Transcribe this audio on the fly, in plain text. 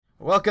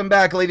Welcome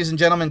back, ladies and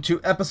gentlemen,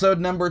 to episode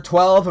number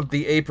 12 of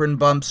the Apron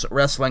Bumps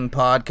Wrestling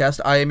Podcast.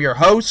 I am your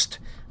host,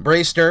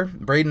 Brayster,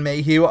 Braden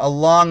Mayhew,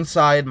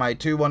 alongside my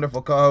two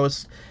wonderful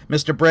co-hosts,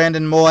 Mr.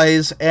 Brandon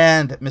Moyes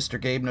and Mr.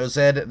 Gabe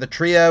Nozed. The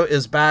trio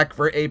is back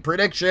for a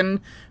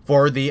prediction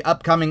for the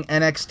upcoming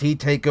NXT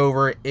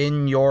TakeOver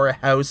In Your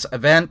House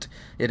event.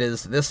 It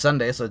is this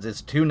Sunday, so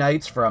it's 2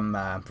 nights from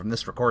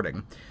this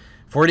recording.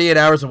 48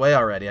 hours away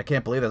already. I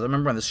can't believe this. I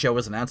remember when this show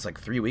was announced like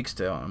 3 weeks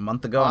to a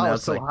month ago. Wow, Now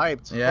it's so like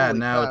hyped. Yeah, Holy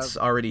now crap. it's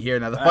already here.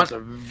 Now That's a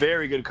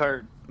very good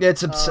card.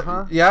 It's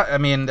Uh-huh. yeah. I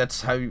mean,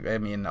 that's how. I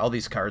mean, all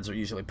these cards are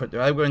usually put.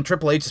 When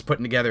Triple H is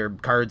putting together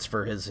cards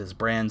for his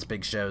brand's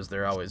big shows,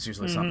 they're always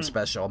usually something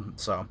special.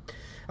 So,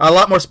 a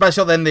lot more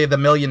special than the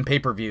million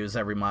pay-per-views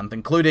every month,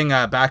 including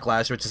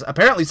Backlash, which is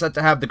apparently set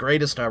to have the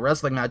greatest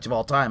wrestling match of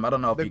all time. I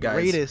don't know if The you guys.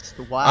 greatest.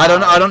 Wow. I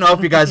don't know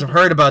if you guys have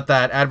heard about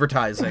that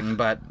advertising,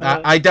 but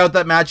I doubt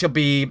that match will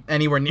be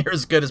anywhere near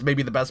as good as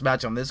maybe the best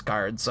match on this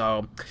card.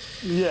 So.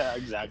 Yeah,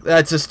 exactly.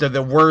 That's just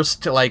the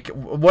worst. Like,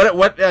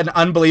 what an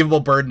unbelievable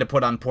burden to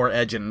put on poor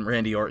Edge and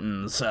Randy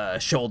Orton's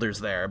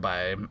shoulders there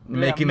by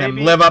making them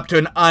maybe- live up to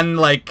an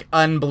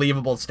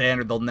unbelievable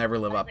standard they'll never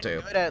live up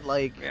to. Good at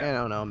I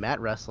don't know, mat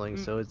wrestling,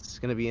 so it's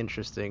gonna be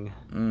interesting.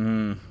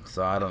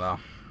 So I don't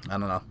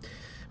know.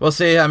 We'll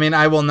see. I mean,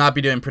 I will not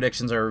be doing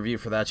predictions or review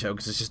for that show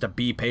because it's just a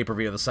B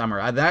pay-per-view of the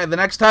summer. The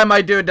next time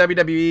I do a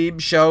WWE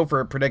show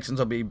for predictions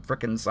will be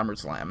frickin'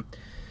 SummerSlam.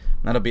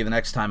 That'll be the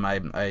next time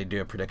I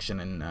do a prediction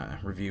and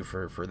review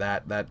for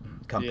that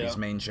company's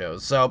main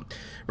shows. So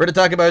we're going to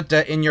talk about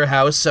In Your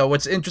House. So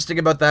what's interesting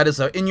about that is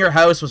In Your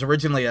House was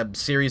originally a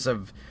series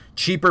of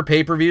cheaper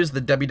pay-per-views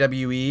that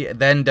WWE,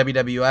 then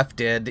WWF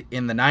did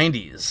in the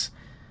 90s.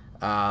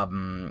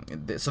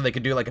 So they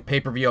could do like a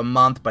pay-per-view a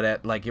month, but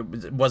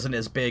it wasn't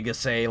as big as,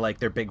 say, like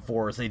their big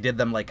fours. They did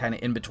them like kind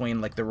of in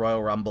between like the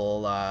Royal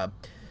Rumble,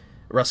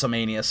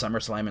 WrestleMania,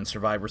 SummerSlam, and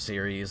Survivor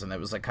Series, and it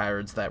was like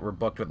cards that were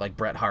booked with like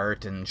Bret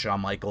Hart and Shawn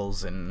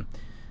Michaels and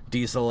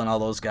Diesel and all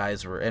those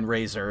guys and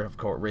Razor, of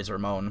course, Razor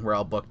Ramon were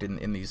all booked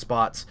in these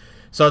spots.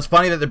 So it's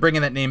funny that they're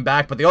bringing that name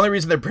back, but the only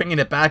reason they're bringing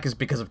it back is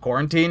because of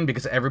quarantine,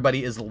 because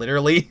everybody is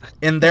literally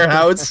in their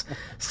house.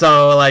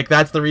 So like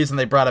that's the reason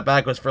they brought it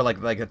back, was for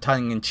like a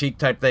tongue-in-cheek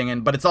type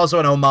thing, but it's also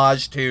an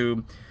homage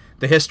to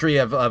the history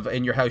of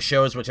In Your House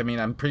shows, which, I mean,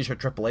 I'm pretty sure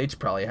Triple H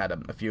probably had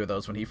a few of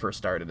those when he first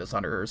started as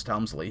Hunter Hearst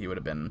Helmsley. He would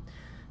have been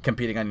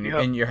competing on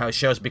In Your House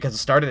shows because it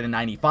started in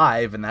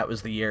 '95, and that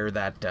was the year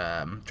that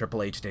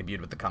Triple H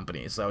debuted with the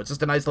company. So it's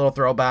just a nice little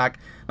throwback,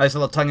 nice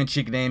little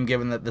tongue-in-cheek name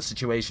given the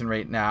situation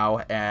right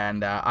now,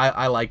 and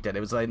I liked it. It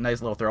was a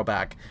nice little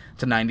throwback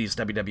to 90s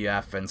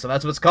WWF, and so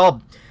that's what it's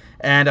called.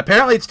 And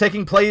apparently it's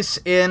taking place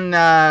in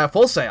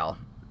Full Sail.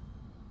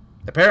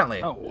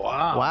 Apparently. Oh,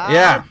 wow. Wow.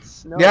 Yeah.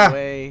 No Yeah.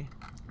 way.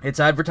 It's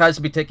advertised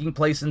to be taking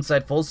place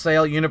inside Full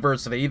Sail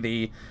University,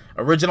 the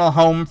original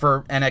home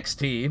for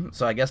NXT.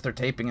 So I guess they're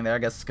taping in there. I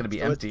guess it's going to be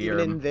So it's empty. even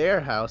in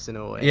their house in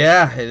a way.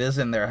 Yeah, it is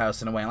in their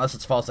house in a way, unless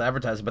it's false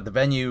advertising. But the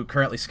venue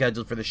currently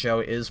scheduled for the show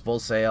is Full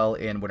Sail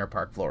in Winter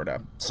Park,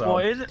 Florida. So. Well,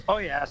 is it? Oh,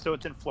 yeah, so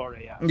it's in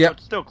Florida, yeah. Yep. So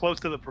it's still close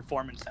to the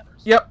performance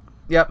centers. Yep.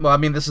 Well, I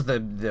mean, this is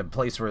the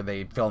place where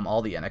they film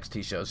all the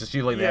NXT shows. Just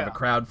usually they have a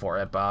crowd for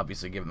it, but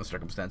obviously, given the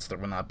circumstance, there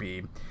will not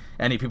be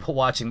any people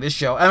watching this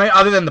show. I mean,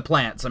 other than the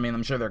plants. I mean,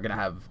 I'm sure they're going to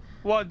have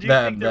Well, do you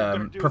think they're the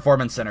going to do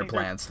performance do you center think they're-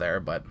 plants there,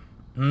 but.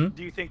 Do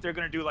you think they're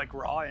going to do like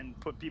Raw and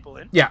put people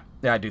in? Yeah,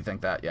 I do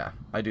think that. Yeah,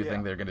 I do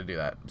think they're going to do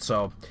that.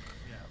 So,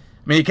 Yeah.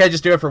 I mean, you can't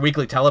just do it for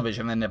weekly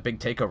television and then a big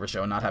takeover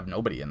show and not have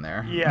nobody in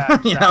there. Yeah,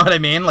 You know what I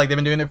mean? Like, they've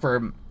been doing it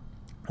for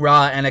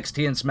Raw,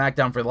 NXT, and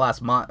SmackDown for the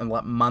last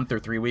month or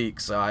 3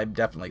 weeks. So I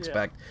definitely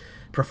expect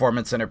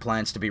Performance Center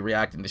plants to be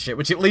reacting to shit,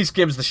 which at least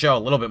gives the show a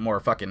little bit more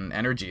fucking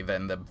energy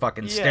than the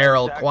fucking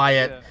sterile,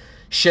 quiet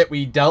shit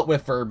we dealt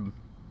with for.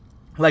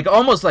 Like,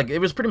 almost like, it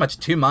was pretty much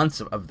 2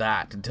 months of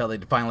that until they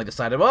finally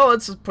decided, well,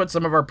 let's just put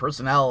some of our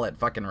personnel at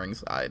fucking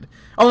ringside.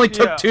 Only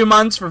took 2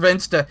 months for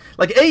Vince to,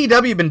 like,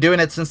 AEW been doing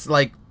it since,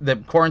 like, the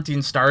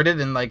quarantine started,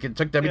 and, like, it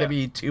took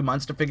WWE 2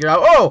 months to figure out,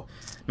 oh,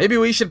 maybe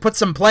we should put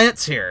some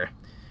plants here.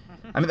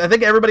 I mean, I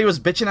think everybody was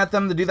bitching at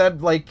them to do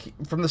that, like,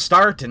 from the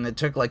start, and it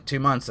took, like, 2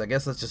 months. I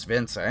guess that's just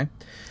Vince, eh?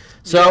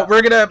 So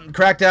we're going to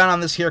crack down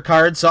on this here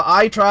card. So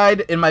I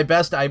tried in my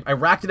best. I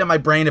racked it in my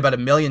brain about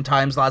 1,000,000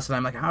 times last night.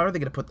 I'm like, how are they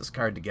going to put this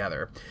card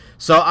together?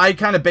 So I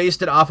kind of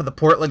based it off of the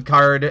Portland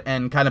card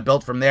and kind of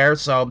built from there.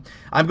 So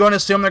I'm going to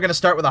assume they're going to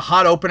start with a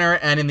hot opener.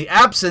 And in the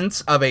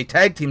absence of a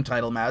tag team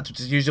title match, which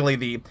is usually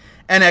the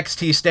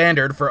NXT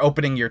standard for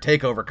opening your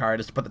takeover card,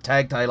 is to put the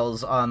tag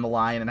titles on the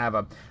line and have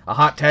a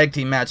hot tag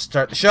team match to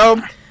start the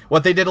show.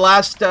 What they did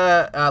last time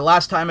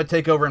at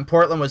TakeOver in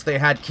Portland was they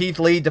had Keith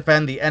Lee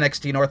defend the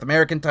NXT North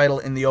American title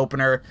in the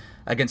opener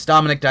against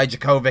Dominik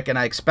Dijakovic, and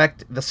I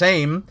expect the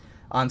same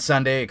on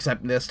Sunday,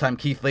 except this time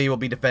Keith Lee will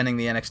be defending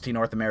the NXT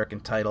North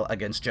American title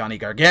against Johnny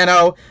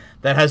Gargano.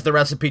 That has the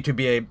recipe to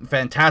be a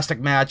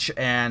fantastic match,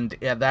 and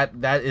yeah,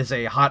 that is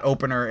a hot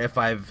opener if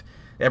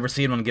ever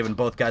seen one, given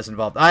both guys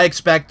involved. I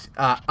expect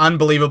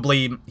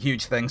unbelievably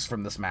huge things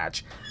from this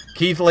match.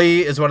 Keith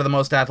Lee is one of the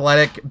most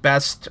athletic,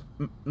 best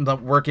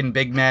working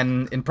big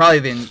men in probably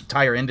the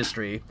entire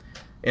industry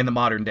in the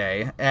modern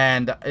day.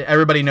 And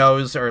everybody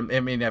knows, or I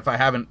mean, if I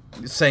haven't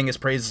sang his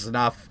praises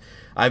enough,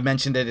 I've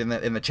mentioned it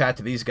in the chat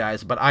to these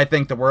guys, but I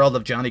think the world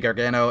of Johnny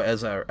Gargano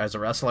as a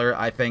wrestler.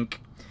 I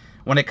think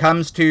when it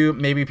comes to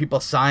maybe people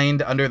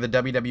signed under the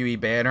WWE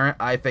banner,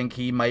 I think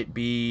he might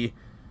be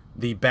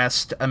the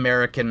best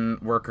American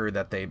worker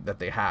that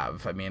they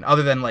have. I mean,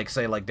 other than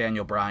say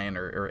Daniel Bryan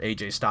or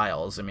AJ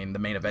Styles, I mean the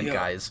main event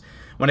guys.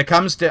 When it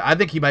comes to, I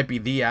think he might be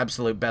the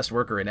absolute best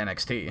worker in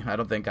NXT. I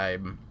don't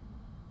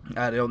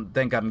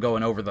think I'm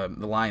going over the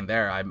line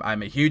there.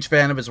 I'm a huge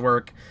fan of his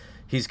work.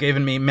 He's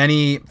given me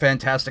many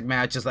fantastic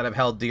matches that I've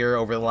held dear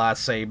over the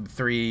last, say,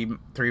 three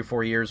or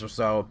 4 years or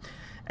so.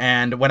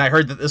 And when I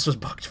heard that this was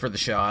booked for the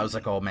show, I was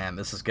like, oh man,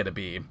 this is gonna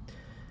be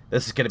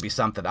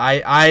something.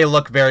 I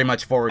look very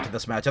much forward to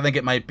this match. I think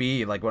it might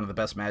be one of the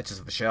best matches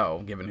of the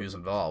show, given who's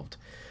involved.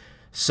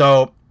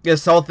 So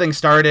this whole thing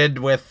started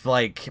with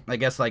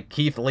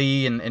Keith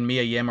Lee and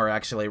Mia Yim are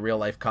actually a real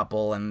life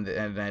couple, and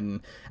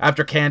then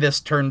after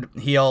Candice turned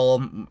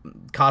heel,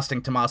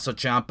 costing Tommaso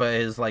Ciampa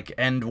his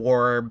end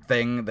war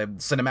thing, the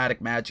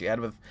cinematic match he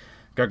had with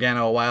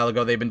Gargano a while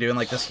ago, they've been doing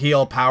this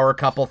heel power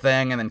couple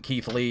thing, and then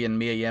Keith Lee and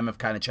Mia Yim have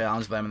kind of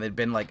challenged them, and they've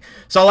been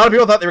so a lot of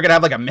people thought they were gonna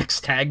have a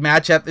mixed tag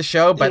match at the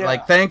show,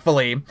 but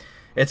thankfully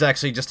it's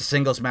actually just a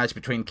singles match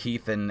between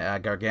Keith and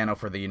Gargano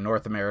for the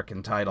North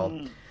American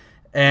title.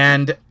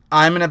 And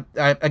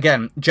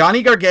again,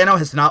 Johnny Gargano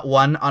has not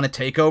won on a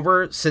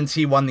takeover since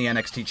he won the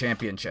NXT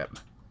championship.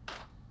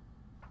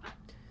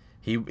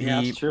 He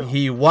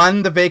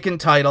won the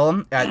vacant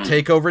title at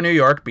TakeOver New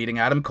York, beating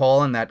Adam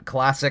Cole in that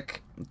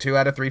classic 2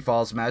 out of 3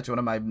 falls match, one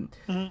of my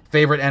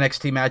favorite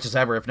NXT matches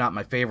ever, if not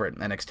my favorite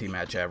NXT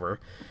match ever.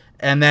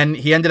 And then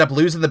he ended up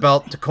losing the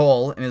belt to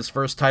Cole in his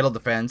first title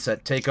defense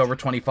at TakeOver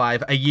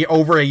 25,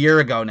 over a year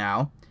ago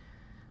now.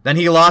 Then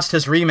he lost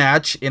his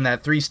rematch in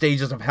that 3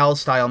 Stages of Hell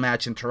style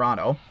match in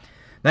Toronto.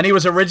 Then he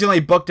was originally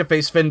booked to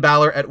face Finn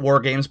Balor at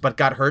War Games, but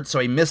got hurt, so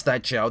he missed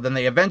that show. Then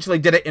they eventually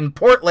did it in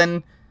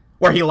Portland,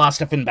 where he lost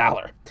to Finn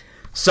Balor.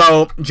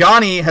 So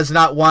Johnny has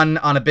not won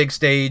on a big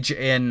stage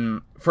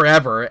in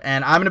forever,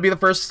 and I'm going to be the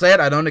first to say it.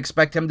 I don't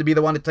expect him to be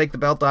the one to take the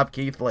belt off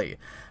Keith Lee.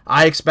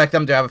 I expect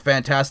them to have a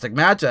fantastic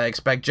match. I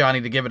expect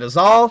Johnny to give it his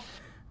all,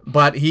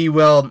 but he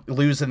will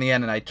lose in the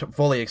end, and I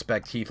fully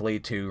expect Keith Lee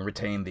to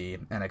retain the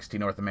NXT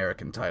North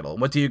American title.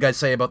 What do you guys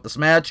say about this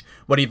match?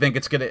 What do you think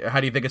how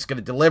do you think it's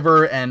gonna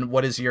deliver, and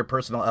what is your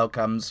personal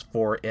outcomes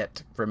for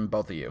it from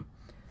both of you?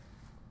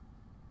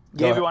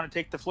 Dave, you want to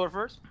take the floor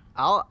first?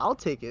 I'll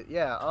take it.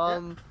 Yeah.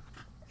 On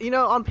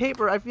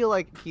paper, I feel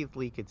like Keith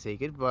Lee could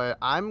take it, but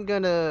I'm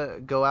gonna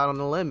go out on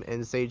a limb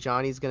and say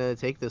Johnny's gonna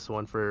take this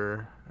one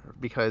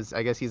because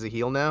I guess he's a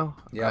heel now,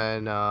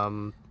 and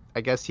I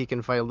guess he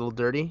can fight a little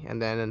dirty,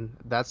 and then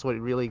that's what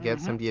really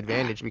gets him the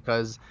advantage,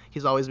 because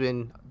he's always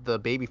been the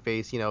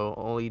babyface,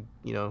 only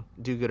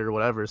do good or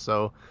whatever.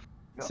 So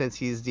since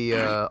he's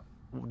the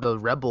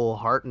rebel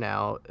heart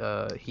now,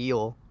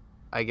 heel,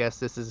 I guess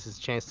this is his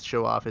chance to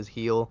show off his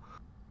heel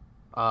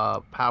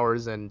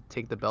powers and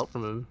take the belt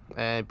from him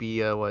and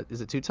be what is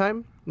it,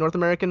 2-time North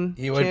American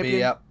he would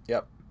champion? Be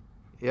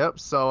yep.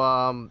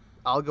 So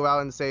I'll go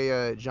out and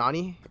say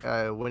Johnny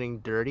winning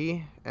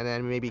dirty, and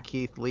then maybe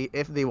Keith Lee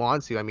if they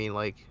want to. I mean,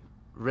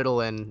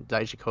 Riddle and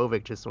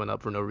Dijakovic just went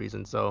up for no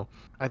reason, so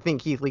I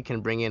think Keith Lee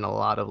can bring in a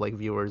lot of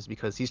viewers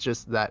because he's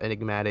just that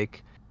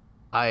enigmatic.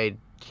 I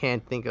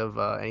can't think of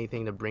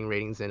anything to bring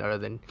ratings in other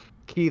than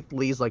Keith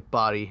Lee's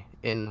body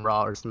in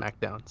Raw or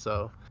SmackDown.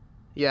 So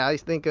yeah, I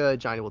think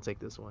Johnny will take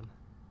this one.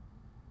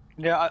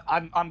 Yeah,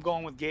 I'm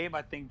going with Gabe.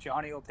 I think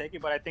Johnny will take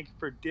it, but I think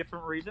for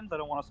different reasons. I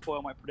don't want to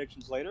spoil my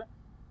predictions later.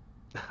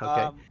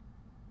 Okay.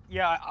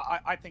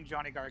 I think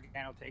Johnny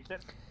Gargano takes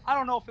it. I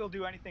don't know if he'll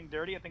do anything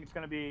dirty. I think it's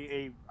going to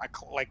be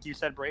like you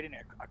said, Braden,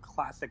 a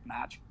classic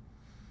match.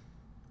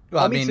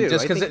 Well, I mean,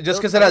 just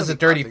because it has a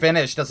dirty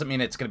finish doesn't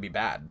mean it's going to be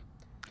bad.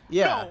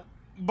 Yeah. No,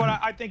 but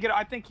I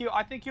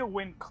think he'll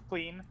win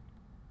clean.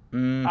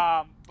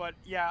 But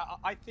yeah,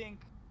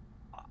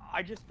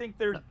 I just think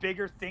there's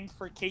bigger things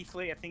for Keith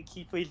Lee. I think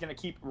Keith Lee's going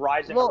to keep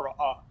rising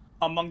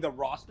among the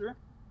roster.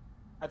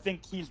 I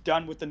think he's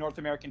done with the North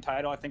American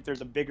title. I think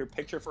there's a bigger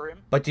picture for him.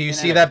 But do you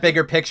see that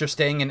bigger picture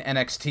staying in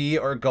NXT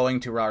or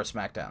going to Raw or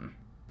SmackDown?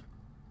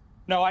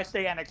 No, I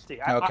say NXT.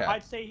 Okay.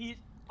 I'd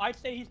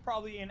say he's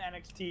probably in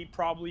NXT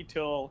probably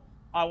till,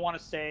 I want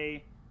to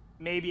say,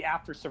 maybe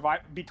after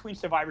between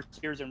Survivor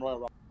Series and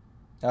Royal Rumble.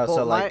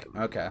 Oh, well,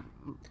 okay.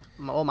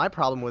 Well, my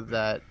problem with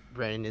that,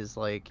 Brandon, is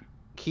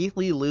Keith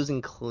Lee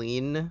losing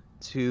clean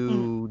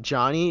to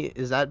Johnny.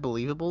 Is that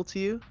believable to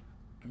you?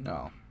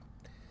 No.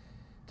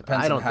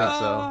 Depends I don't on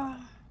how.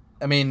 think so.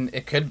 I mean,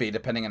 it could be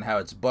depending on how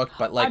it's booked,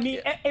 but like, I mean,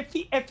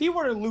 if he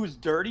were to lose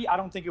dirty, I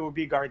don't think it would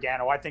be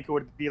Gargano. I think it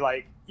would be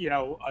like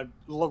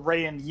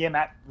LeRae and Yim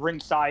at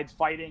ringside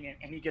fighting,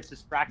 and he gets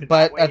distracted.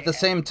 But at the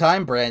same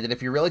time, Brandon,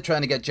 if you're really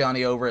trying to get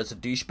Johnny over as a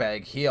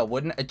douchebag heel,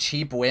 wouldn't a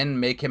cheap win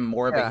make him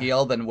more of a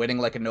heel than winning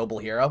like a noble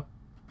hero?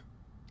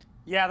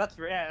 Yeah, that's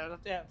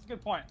a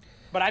good point.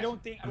 But I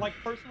don't think, like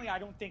personally, I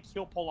don't think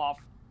he'll pull off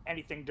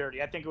anything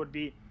dirty. I think it would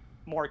be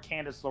more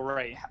Candice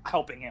LeRae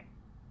helping him.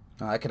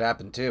 Oh, that could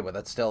happen too, but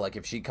that's still like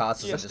if she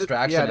causes a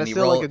distraction and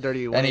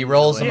he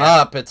rolls him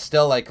up, it's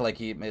still like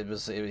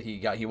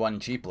he won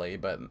cheaply,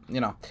 but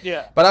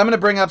Yeah. But I'm gonna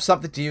bring up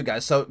something to you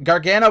guys. So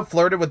Gargano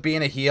flirted with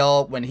being a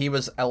heel when he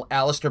was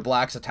Aleister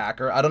Black's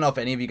attacker. I don't know if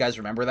any of you guys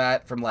remember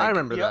that from like. I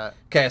remember that.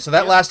 Okay, so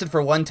that lasted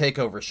for one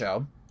takeover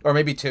show, or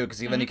maybe two, because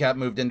then he got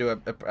moved into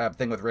a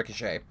thing with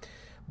Ricochet.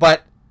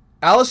 But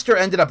Aleister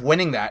ended up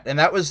winning that, and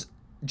that was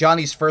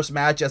Johnny's first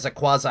match as a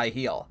quasi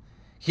heel.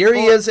 Here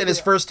he is in his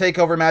first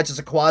takeover match as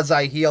a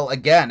quasi heel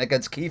again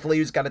against Keith Lee,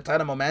 who's got a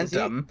ton of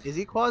momentum. Is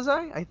he quasi?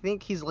 I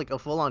think he's like a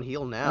full-on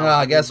heel now.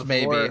 I guess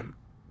maybe.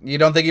 You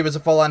don't think he was a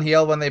full-on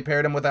heel when they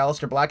paired him with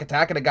Aleister Black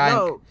attacking a guy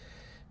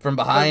from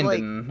behind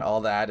and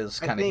all that is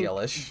kind of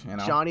heelish,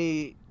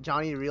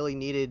 Johnny really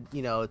needed,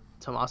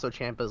 Tommaso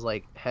Ciampa's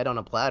like head on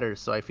a platter,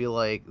 so I feel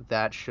like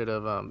that should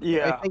have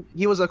I think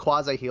he was a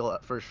quasi heel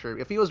for sure.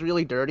 If he was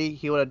really dirty,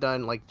 he would have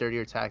done like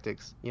dirtier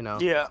tactics,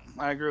 Yeah,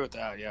 I agree with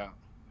that, yeah.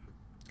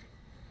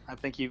 I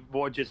think he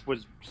just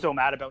was so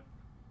mad about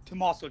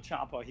Tommaso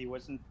Ciampa. He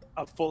wasn't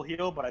a full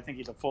heel, but I think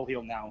he's a full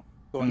heel now.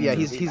 Yeah,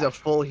 he's a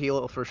full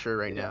heel for sure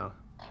right now.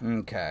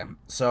 Okay,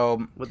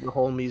 so with the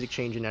whole music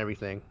change and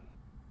everything.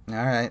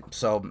 All right,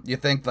 so you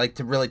think like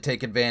to really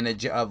take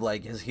advantage of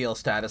like his heel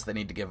status, they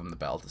need to give him the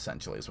belt.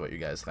 Essentially, is what you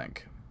guys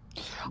think?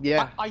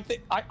 Yeah, I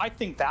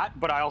think that,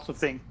 but I also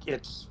think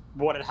it's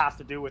what it has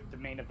to do with the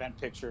main event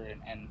picture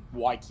and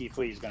why Keith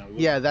Lee is going to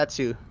lose. Yeah, that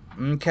too.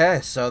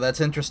 Okay, so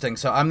that's interesting.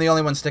 So I'm the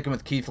only one sticking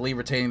with Keith Lee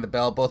retaining the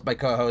belt. Both my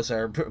co-hosts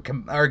are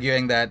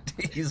arguing that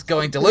he's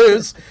going to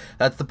lose.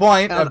 That's the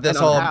point of this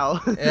whole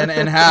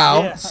and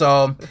how. Yeah.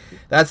 So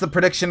that's the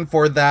prediction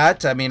for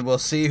that. I mean, we'll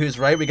see who's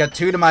right. We got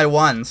 2 to my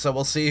 1, so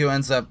we'll see who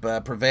ends up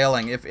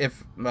prevailing.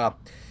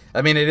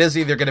 I mean, it is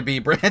either going to be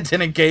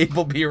Brandon and Gabe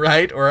will be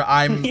right, or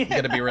I'm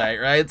going to be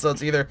right? So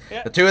it's either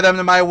the 2 of them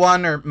to my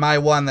 1 or my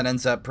 1 that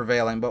ends up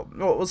prevailing, but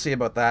we'll see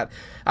about that.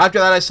 After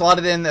that, I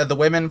slotted in the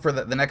women for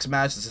the next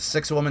match. It's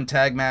a 6-woman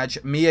tag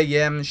match. Mia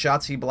Yim,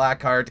 Shotzi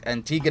Blackheart,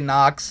 and Tegan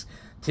Nox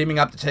teaming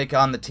up to take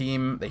on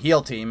the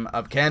heel team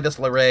of Candice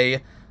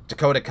LeRae,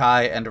 Dakota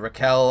Kai, and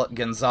Raquel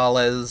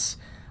Gonzalez.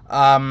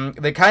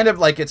 They kind of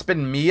like, it's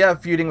been Mia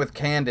feuding with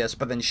Candice,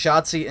 but then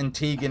Shotzi and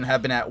Tegan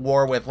have been at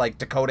war with like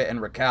Dakota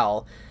and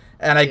Raquel.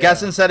 And I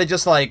guess instead of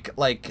just like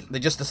they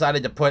just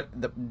decided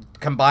to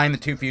combine the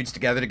 2 feuds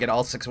together to get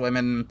all 6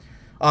 women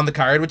on the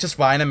card, which is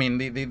fine. I mean,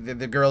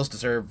 the girls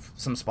deserve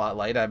some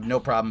spotlight. I have no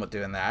problem with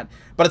doing that.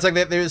 But it's like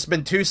there's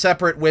been 2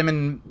 separate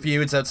women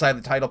feuds outside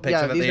the title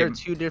picture. Yeah, these are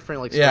 2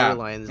 different like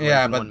storylines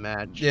in one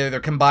match. Yeah,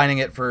 they're combining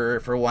it for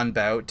one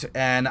bout.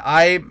 And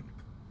I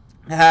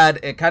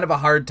had kind of a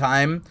hard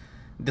time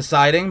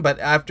deciding, but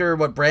after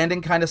what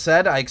Brandon kind of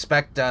said, I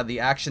expect the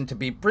action to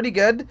be pretty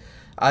good.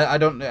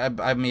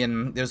 I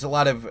mean, there's a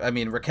lot of,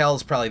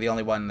 Raquel's probably the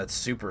only one that's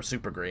super,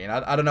 super green.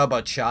 I don't know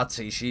about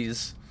Shotzi.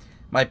 She's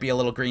might be a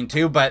little green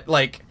too, but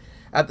like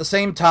at the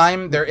same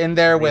time, they're in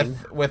there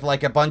with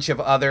like a bunch of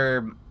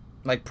other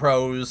like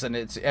pros, and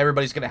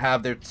everybody's going to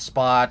have their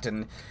spot,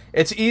 and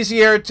it's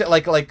easier to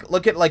like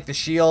look at like the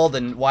Shield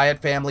and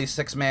Wyatt family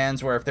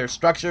 6-mans, where if they're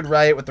structured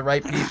right with the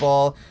right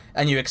people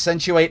and you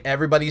accentuate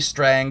everybody's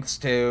strengths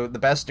to the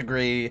best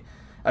degree,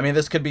 I mean,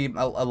 this could be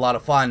a lot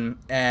of fun.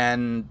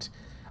 And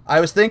I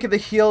was thinking the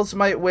heels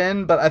might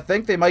win, but I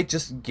think they might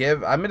just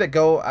I'm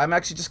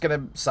actually just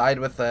going to side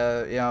with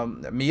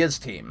Mia's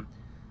team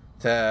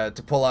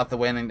to pull off the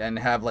win and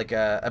have like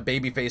a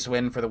babyface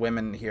win for the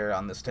women here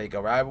on this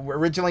takeover. I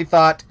originally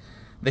thought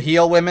the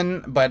heel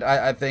women, but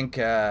I think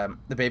the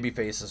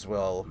babyfaces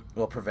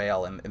will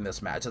prevail in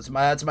this match.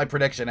 That's my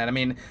prediction, and I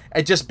mean,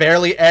 it just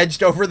barely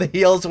edged over the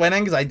heels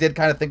winning, because I did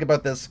kind of think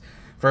about this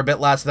for a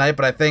bit last night,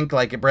 but I think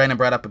like Brandon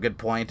brought up a good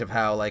point of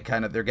how like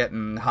kind of they're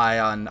getting high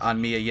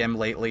on Mia Yim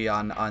lately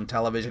on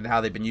television,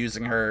 how they've been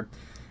using her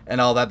and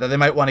all that they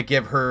might want to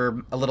give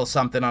her a little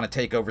something on a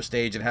takeover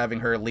stage, and having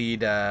her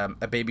lead a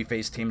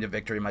babyface team to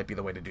victory might be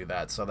the way to do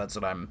that. So that's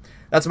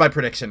my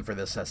prediction for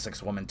this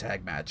 6-woman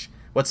tag match.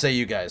 What say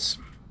you guys?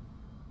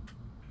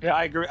 Yeah,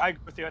 I agree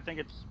with you. I think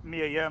it's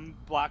Mia Yim,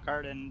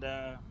 Blackheart, and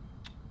I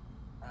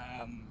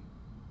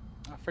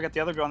forget the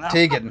other girl now.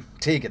 Tegan.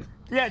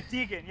 Yeah,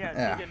 Tegan.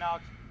 Yeah, Tegan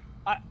Nox.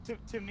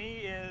 To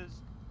me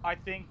I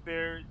think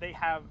they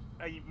have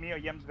Mia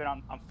Yim's been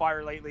on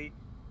fire lately.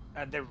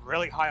 They're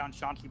really high on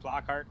Shotzi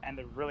Blackheart, and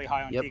they're really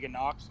high on Tegan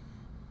Nox.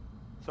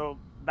 So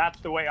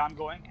that's the way I'm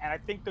going. And I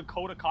think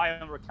Dakota Kai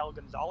and Raquel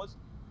Gonzalez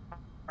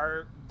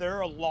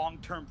they're a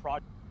long-term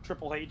project,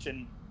 Triple H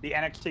and the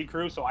NXT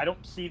crew. So I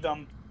don't see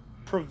them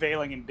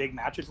prevailing in big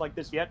matches like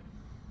this yet.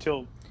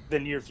 till the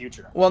near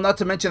future. Well, not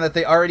to mention that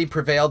they already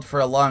prevailed for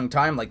a long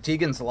time. Like,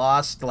 Tegan's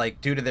lost,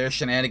 like, due to their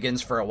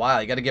shenanigans for a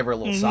while. You got to give her a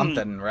little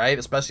something, right?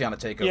 Especially on a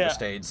takeover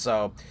stage.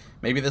 So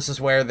maybe this is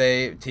where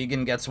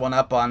Tegan gets one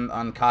up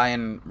on Kai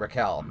and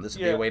Raquel. This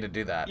would be a way to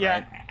do that,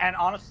 right? And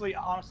honestly,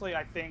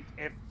 I think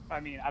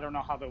I don't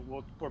know how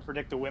we'll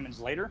predict the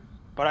women's later,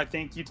 but I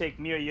think you take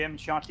Mia Yim,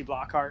 Shotzi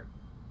Blackheart,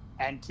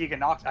 and Tegan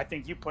Knox. I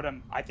think you put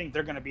them. I think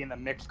they're going to be in the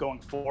mix going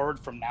forward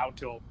from now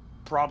till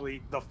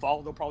probably the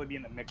fall. They'll probably be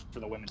in the mix for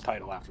the women's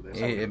title after this.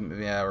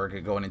 Yeah, we're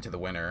going into the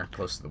winter,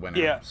 close to the winter.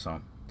 Yeah.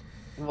 So.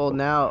 Well,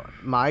 now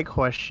my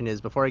question is,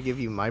 before I give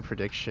you my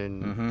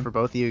prediction for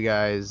both of you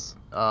guys,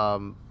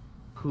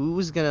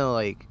 who's gonna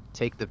like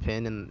take the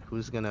pin and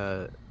who's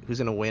gonna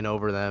win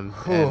over them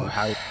and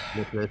how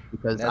with this?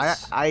 Because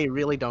I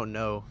really don't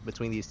know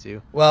between these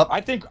two. Well,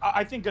 I think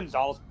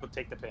Gonzalez will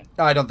take the pin.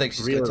 I don't think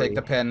she's gonna take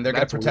the pin. They're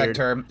gonna protect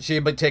her.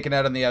 She'll be taken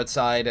out on the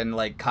outside, and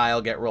like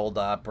Kyle get rolled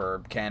up,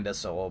 or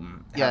Candice will.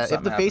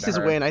 If the faces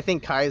win, I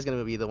think Kai is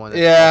gonna be the one.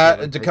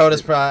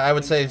 Dakota's probably. I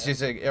would say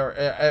she's.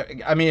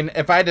 I mean,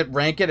 if I had to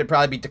rank it, it'd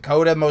probably be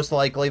Dakota most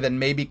likely, then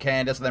maybe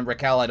Candice, and then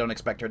Raquel. I don't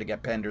expect her to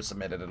get pinned or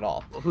submitted at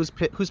all. Well,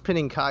 who's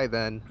pinning Kai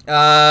then?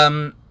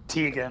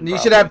 Tegan. You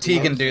should have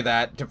Tegan do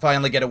that to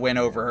finally get a win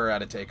over her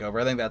at a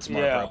takeover. I think that's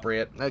more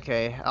appropriate.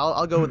 Okay,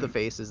 I'll go with the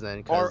faces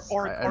then, because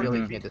I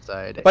really can't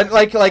decide. But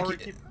like or it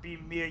could be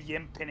Mia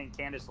Yim pinning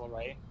Candice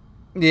LeRae.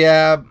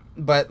 Yeah,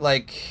 but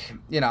like,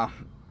 you know,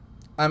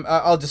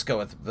 I'll just go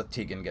with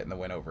Tegan getting the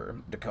win over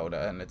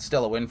Dakota, and it's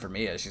still a win for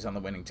Mia. She's on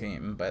the winning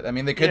team, but I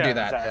mean they could do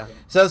that. Exactly.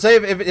 So say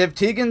if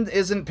Tegan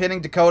isn't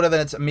pinning Dakota, then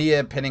it's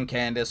Mia pinning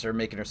Candice or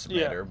making her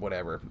submit or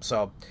whatever.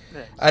 So,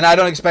 and I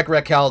don't expect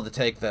Raquel to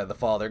take the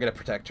fall. They're gonna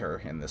protect her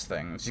in this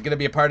thing. She's gonna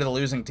be a part of the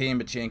losing team,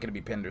 but she ain't gonna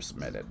be pinned or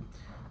submitted.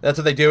 That's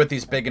what they do with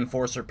these big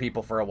enforcer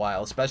people for a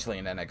while, especially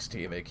in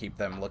NXT. They keep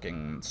them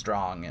looking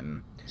strong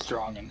and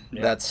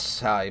that's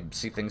how I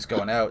see things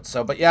going out.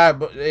 So, but I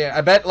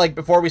bet like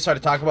before we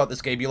started talking about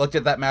this game, you looked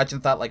at that match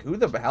and thought like, who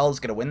the hell is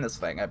gonna win this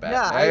thing? I bet.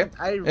 Yeah,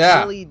 I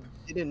really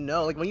didn't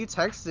know. Like when you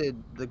texted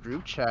the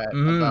group chat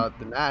about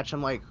the match,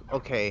 I'm like,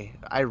 okay,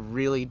 I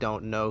really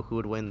don't know who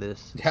would win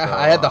this. Yeah, so,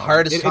 I had the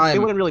hardest time. It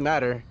wouldn't really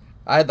matter.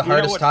 I had the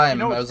hardest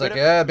time. I was like,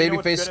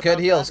 babyface could,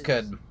 heels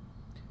could.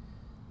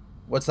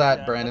 What's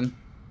that, Brandon?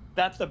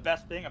 That's the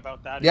best thing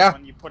about that. Yeah.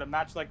 When you put a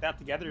match like that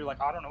together, you're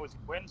like, I don't know who's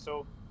going to win,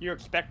 so you're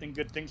expecting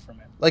good things from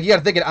it. Like, you got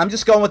to think, I'm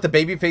just going with the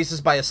baby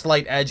faces by a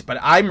slight edge, but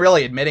I'm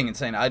really admitting and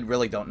saying I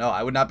really don't know.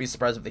 I would not be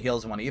surprised if the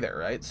heels won either,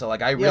 right? So,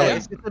 like,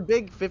 it's a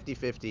big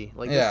 50-50.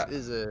 Like, this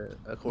is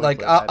a coin like,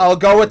 flip. I'll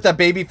go with the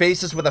baby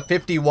faces with a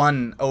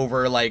 51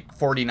 over, like,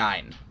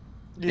 49.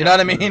 You know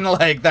what I mean?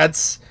 Like,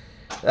 that's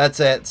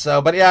it.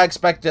 So, but yeah, I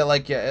expect it,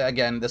 like,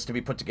 again, this to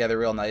be put together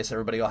real nice.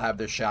 Everybody will have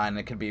their shine.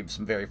 It could be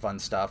some very fun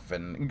stuff,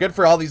 and good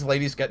for all these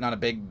ladies getting on a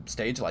big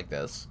stage like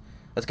this.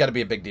 That's got to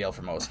be a big deal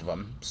for most of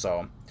them.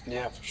 So,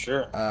 yeah, for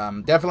sure.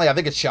 Definitely, I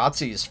think it's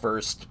Shotzi's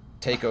first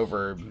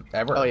takeover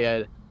ever. Oh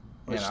yeah.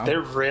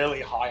 They're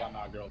really high on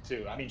that girl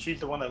too. I mean, she's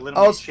the one that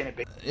literally Shayna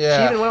Baszler. Yeah.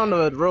 She even went on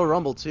the Royal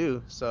Rumble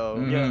too.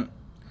 So yeah.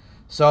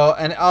 So,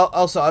 and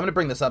also, I'm going to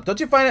bring this up. Don't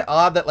you find it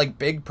odd that, like,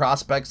 big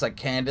prospects like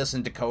Candice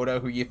and Dakota,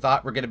 who you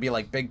thought were going to be,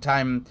 like,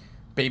 big-time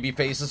baby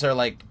faces, are,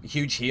 like,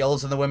 huge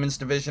heels in the women's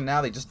division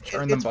now? They just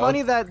turn them both. It's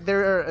funny that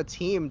they're a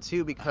team,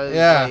 too, because,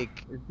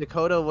 like,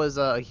 Dakota was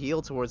a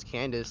heel towards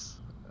Candice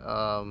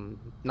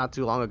not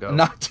too long ago.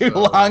 Not too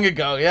long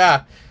ago,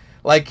 yeah.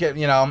 Like,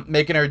 you know,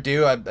 making her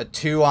do a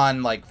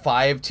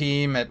 2-on-5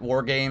 team at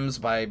War Games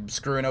by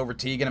screwing over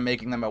Tegan and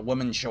making them a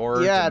woman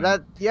short. Yeah,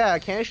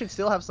 Candice should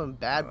still have some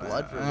bad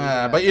blood for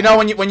but you know,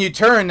 when you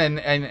turn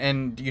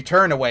and you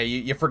turn away,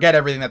 you forget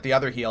everything that the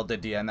other heel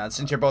did to you, and that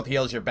since you're both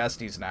heels, you're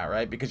besties now,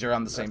 right? Because you're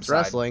on the same side.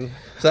 Wrestling.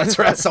 So that's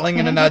wrestling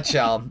in a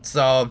nutshell.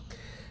 So.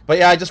 But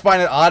yeah, I just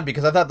find it odd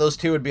because I thought those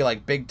two would be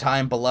like big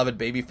time beloved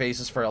baby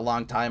faces for a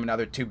long time, and now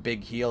they're two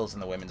big heels in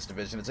the women's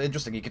division. It's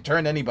interesting. You could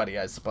turn anybody,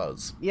 I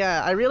suppose.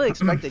 Yeah, I really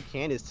expected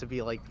Candice to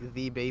be like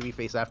the baby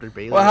face after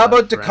Bayley. Well, how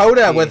about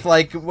Dakota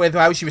with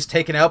how she was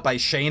taken out by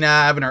Shayna,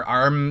 having her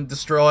arm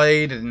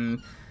destroyed,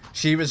 and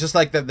she was just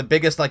like the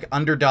biggest like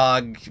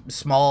underdog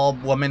small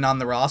woman on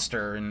the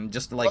roster, and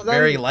just like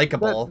very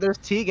likable. There's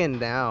Tegan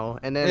now,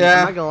 and then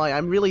I'm not gonna lie,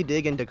 I'm really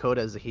digging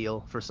Dakota as a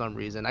heel for some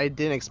reason. I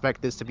didn't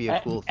expect this to be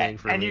a cool thing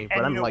for me,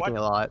 but I'm liking it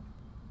a lot.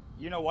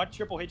 You know what?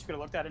 Triple H could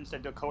have looked at it and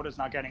said Dakota's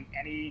not getting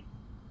any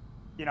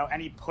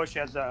push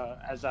as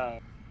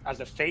a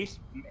face.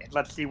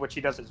 Let's see what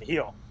she does as a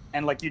heel.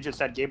 And like you just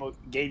said, Gabe,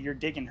 you're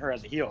digging her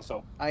as a heel,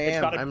 so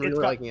I'm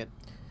really liking it.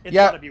 It's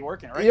got to be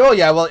working, right? Oh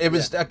yeah, well it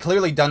was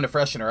clearly done to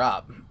freshen her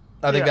up.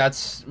 I think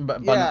that's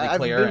abundantly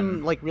clear. I've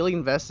been like really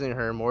invested in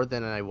her more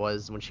than I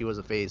was when she was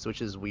a face,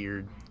 which is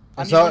weird.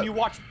 I mean,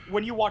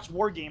 when you watch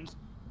War Games,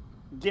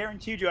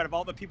 guaranteed you out of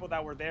all the people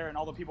that were there and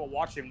all the people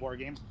watching War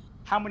Games,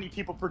 how many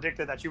people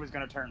predicted that she was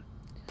going to turn?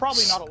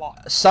 Probably not a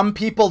lot. Some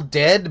people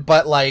did,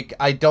 but like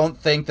I don't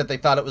think that they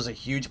thought it was a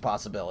huge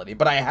possibility.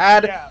 But I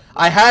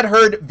had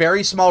heard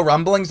very small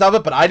rumblings of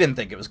it, but I didn't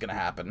think it was going to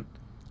happen.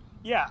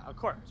 Yeah, of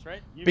course,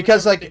 right? You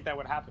Because would never like think that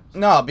would happen.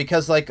 no,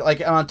 because like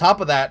on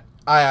top of that,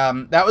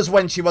 that was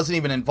when she wasn't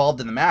even involved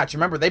in the match.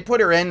 Remember, they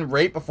put her in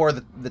right before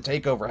the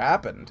takeover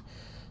happened.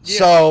 Yeah.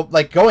 So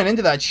like going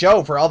into that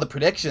show for all the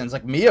predictions,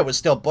 like Mia was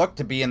still booked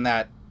to be in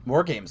that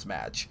War Games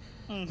match.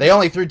 Mhm. They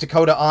only threw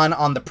Dakota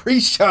on the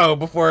pre-show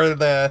before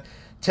the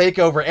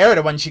takeover aired,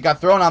 and when she got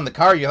thrown on the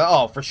card, you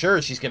thought, oh, for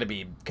sure she's going to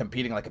be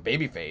competing like a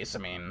babyface. I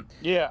mean,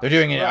 Yeah, they're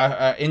doing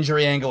right. a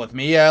injury angle with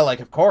Mia, like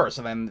of course,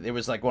 and then it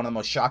was like one of the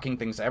most shocking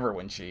things ever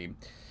when she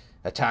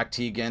attacked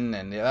Tegan,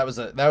 and that was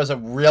a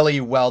really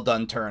well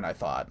done turn. I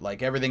thought,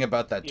 like everything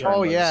about that turn.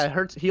 Oh was, yeah,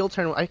 her heel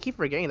turn. I keep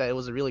forgetting that it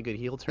was a really good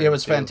heel turn. it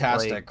was too.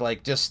 fantastic.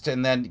 Like just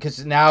and then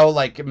because now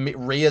like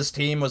Rhea's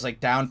team was like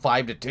down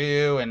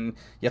 5-2, and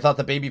you thought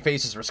the baby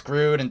faces were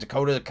screwed, and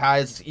Dakota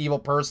Kai's this evil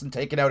person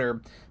taking out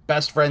her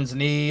best friend's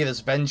knee,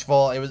 this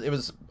vengeful. It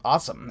was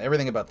awesome.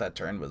 Everything about that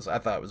turn I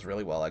thought was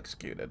really well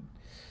executed.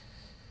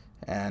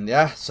 And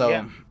yeah, so.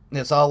 Yeah.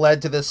 It's all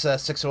led to this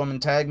 6-woman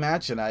tag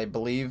match, and I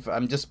believe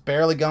I'm just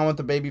barely going with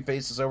the baby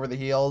faces over the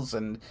heels,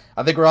 and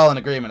I think we're all in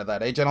agreement of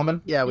that, eh,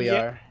 gentlemen? Yeah, we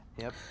Yeah. are.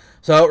 Yep.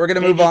 So we're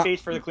gonna move on.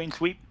 Face for the clean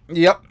sweep.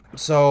 Yep.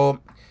 So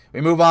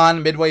we move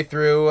on midway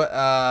through.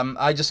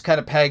 I just kind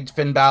of pegged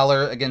Finn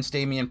Balor against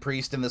Damian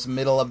Priest in this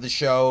middle of the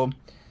show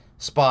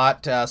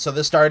spot. So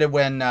this started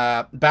when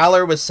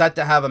Balor was set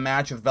to have a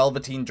match with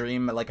Velveteen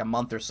Dream like a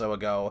month or so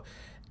ago,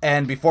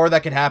 and before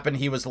that could happen,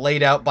 he was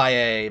laid out by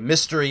a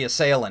mystery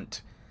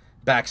assailant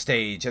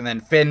backstage, and then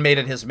Finn made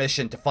it his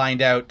mission to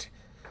find out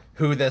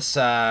who this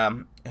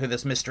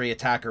mystery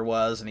attacker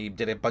was, and he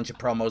did a bunch of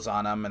promos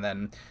on him, and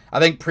then I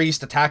think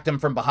Priest attacked him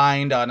from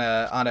behind on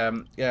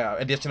a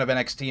edition of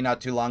NXT not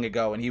too long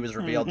ago, and he was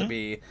revealed to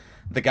be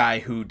the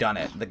guy who done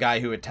it, the guy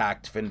who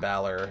attacked Finn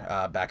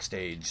Balor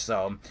backstage.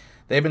 So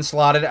they've been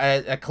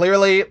slotted.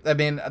 Clearly, I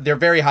mean, they're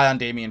very high on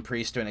Damian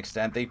Priest to an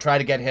extent. They try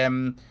to get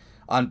him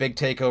on big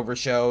takeover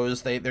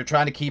shows. They're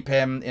trying to keep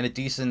him in a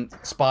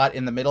decent spot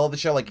in the middle of the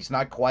show. Like he's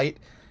not quite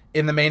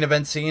in the main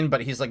event scene,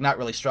 but he's like not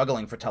really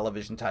struggling for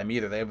television time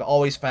either. They've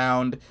always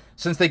found,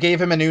 since they gave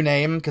him a new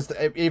name, because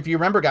if you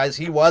remember, guys,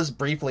 he was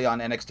briefly on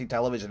NXT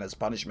television as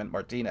Punishment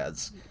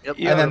Martinez. Yep.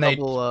 And then a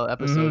couple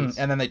episodes.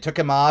 and then they took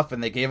him off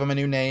and they gave him a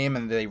new name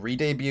and they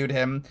re-debuted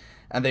him,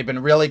 and they've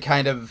been really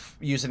kind of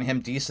using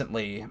him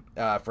decently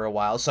for a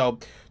while. So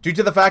due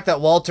to the fact that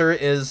Walter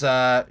is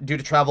due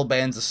to travel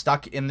bans is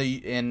stuck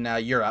in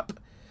Europe,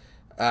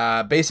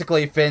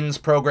 basically Finn's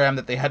program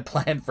that they had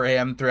planned for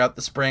him throughout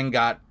the spring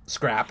got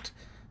scrapped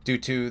due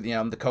to the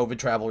COVID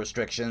travel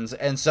restrictions.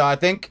 And so I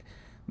think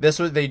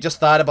they just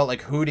thought about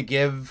like who to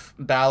give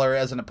Balor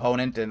as an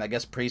opponent, and I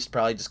guess Priest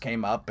probably just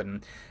came up.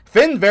 And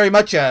Finn very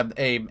much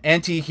a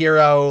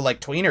anti-hero like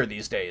tweener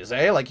these days,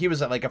 eh? Like he was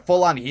like a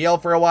full-on heel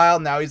for a while.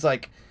 Now he's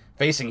like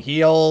facing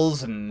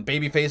heels and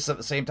baby faces at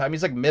the same time.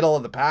 He's like middle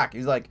of the pack.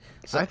 He's like,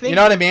 I think you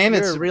know what I mean?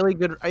 You're a really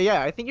good.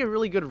 Yeah, I think you're a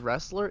really good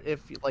wrestler if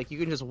like you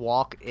can just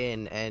walk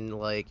in and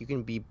like you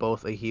can be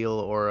both a heel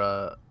or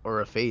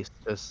a face.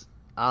 Just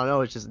I don't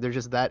know. It's just they're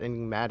just that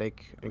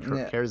enigmatic and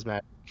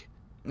charismatic.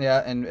 Yeah,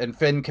 and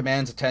Finn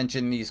commands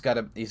attention. He's got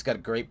a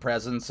great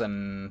presence,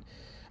 and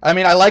I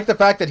mean I like the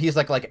fact that he's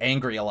like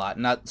angry a lot,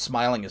 not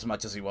smiling as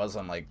much as he was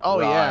on like Raw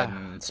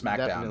and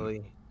SmackDown.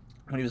 Definitely.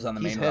 When he was on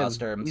the main him.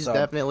 roster. He's so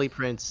definitely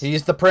Prince.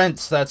 He's the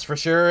Prince, that's for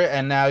sure.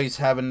 And now he's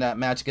having that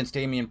match against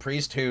Damian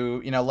Priest,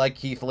 who, like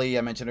Keith Lee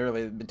I mentioned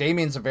earlier,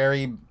 Damian's a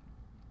very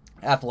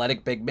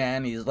athletic big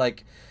man. He's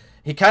like,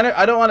 he kind of,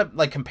 I don't want to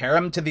like compare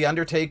him to The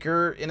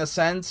Undertaker in a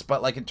sense,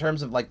 but like in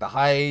terms of like the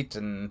height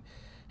and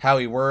how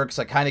he works,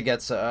 I kind of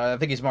gets, I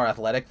think he's more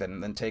athletic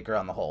than Taker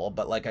on the whole,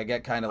 but like I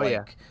get kind of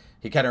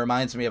he kind of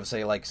reminds me of,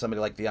 say, like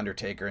somebody like The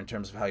Undertaker in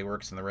terms of how he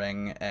works in the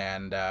ring.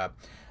 And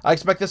I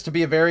expect this to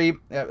be a very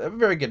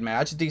good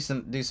match, a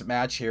decent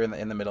match here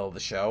in the middle of the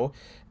show.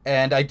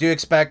 And I do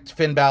expect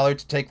Finn Balor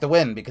to take the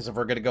win, because if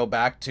we're going to go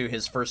back to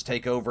his first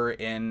takeover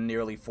in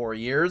nearly 4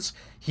 years,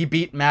 he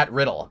beat Matt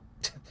Riddle,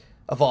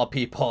 of all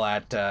people,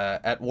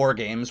 at War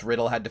Games.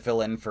 Riddle had to fill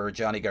in for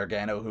Johnny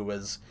Gargano, who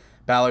was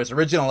Balor's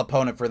original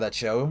opponent for that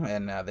show,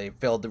 and they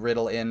filled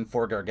Riddle in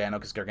for Gargano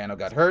because Gargano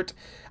got hurt.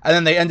 And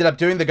then they ended up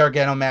doing the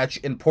Gargano match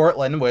in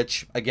Portland,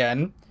 which,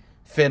 again,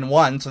 Finn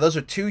won. So those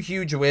are 2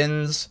 huge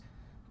wins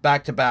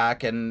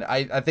back-to-back, and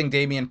I think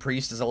Damian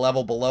Priest is a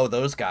level below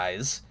those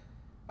guys.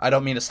 I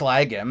don't mean to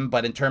slag him,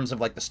 but in terms of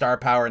like the star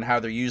power and how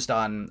they're used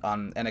on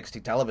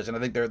NXT television, I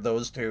think they're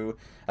those two.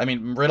 I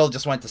mean, Riddle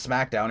just went to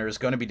SmackDown, or is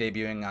going to be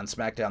debuting on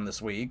SmackDown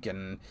this week,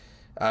 and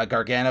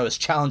Gargano is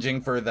challenging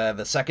for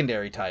the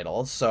secondary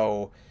title.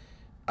 So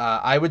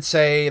I would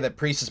say that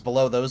Priest is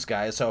below those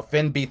guys. So if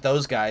Finn beat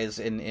those guys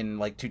in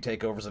like 2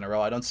 takeovers in a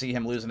row, I don't see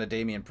him losing to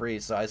Damian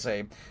Priest. So I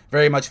say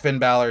very much Finn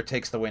Balor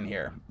takes the win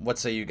here. What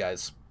say you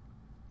guys?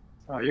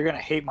 Oh, you're gonna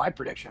hate my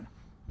prediction.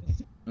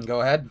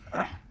 Go ahead.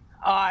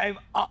 I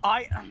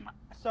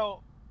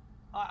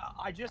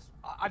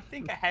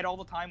think ahead all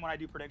the time when I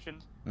do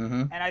predictions,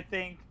 and I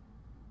think,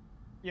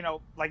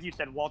 like you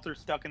said, Walter's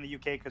stuck in the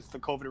UK because the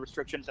COVID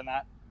restrictions and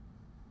that.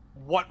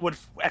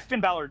 If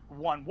Finn Balor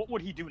won, what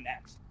would he do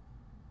next?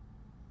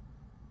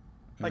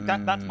 Like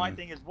that's my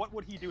thing is what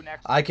would he do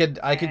next? I could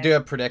do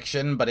a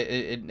prediction, but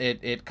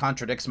it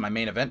contradicts my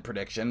main event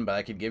prediction. But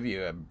I could give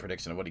you a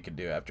prediction of what he could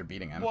do after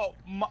beating him. Well,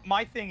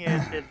 my thing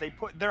is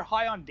they're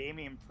high on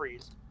Damian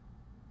Priest,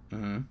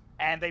 and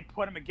they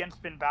put him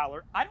against Finn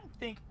Balor. I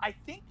think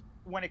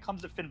when it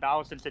comes to Finn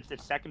Balor, since it's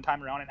his second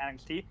time around in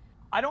NXT,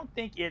 I don't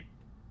think it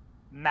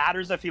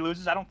matters if he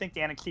loses. I don't think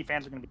the NXT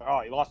fans are going to be like,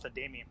 oh, he lost to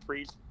Damian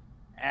Priest,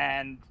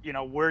 and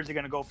where's he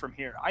going to go from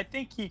here? I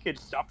think he could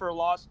suffer a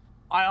loss.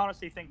 I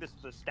honestly think this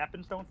is a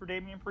stepping stone for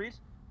Damian Priest,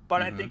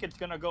 but I think it's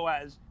going to go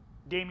as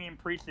Damian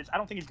Priest is. I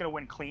don't think he's going to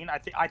win clean.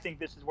 I think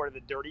this is where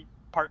the dirty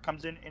part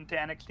comes into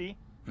NXT,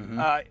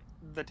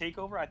 the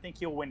takeover. I think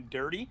he'll win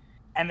dirty,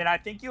 and then I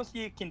think you'll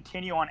see it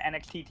continue on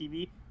NXT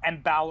TV,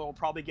 and Balor will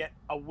probably get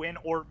a win,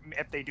 or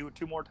if they do it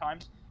 2 more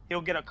times, he'll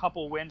get a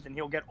couple wins, and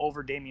he'll get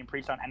over Damian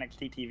Priest on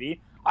NXT TV.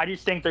 I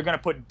just think they're going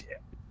to put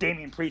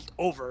Damian Priest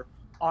over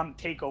on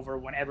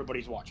TakeOver when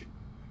everybody's watching.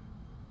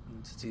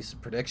 It's a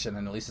decent prediction,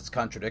 and at least it's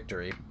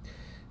contradictory.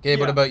 Gabe,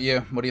 what about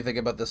you? What do you think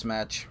about this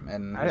match?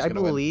 And I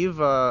believe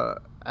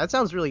that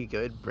sounds really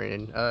good,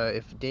 Brandon.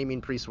 If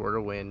Damian Priest were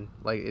to win,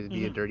 like it'd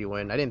be a dirty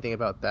win. I didn't think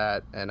about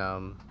that, and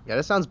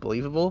that sounds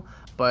believable.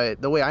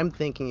 But the way I'm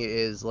thinking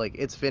is like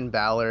it's Finn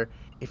Balor.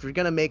 If you're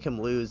gonna make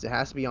him lose, it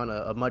has to be on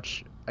a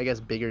much, I guess,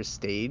 bigger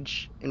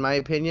stage, in my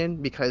opinion,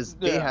 because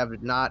they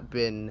have not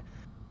been,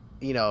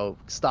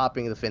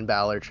 stopping the Finn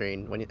Balor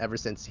train ever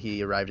since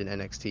he arrived in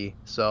NXT.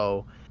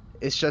 So.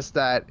 It's just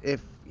that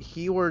if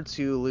he were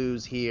to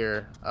lose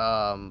here,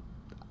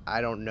 I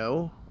don't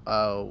know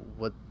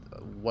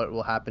what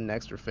will happen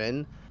next for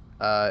Finn.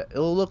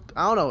 It'll look,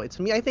 I don't know.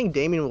 To me, I think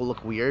Damian will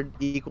look weird,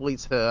 equally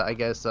to, I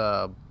guess,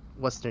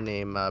 what's their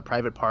name,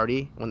 Private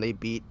Party, when they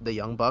beat the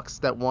Young Bucks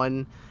that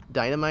won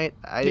Dynamite.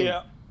 I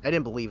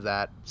didn't believe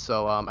that.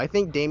 So I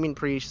think Damian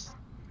Priest,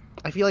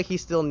 I feel like he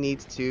still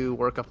needs to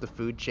work up the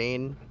food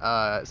chain.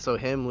 So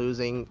him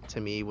losing to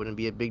me wouldn't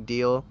be a big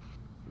deal.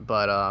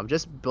 But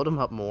just build him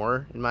up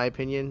more, in my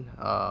opinion.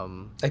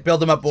 Like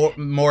build him up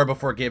more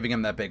before giving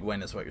him that big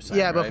win, is what you're saying.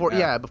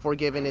 Yeah, before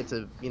giving it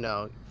to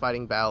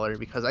fighting Balor,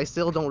 because I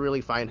still don't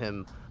really find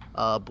him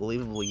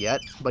believable yet.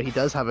 But he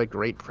does have a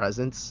great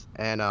presence,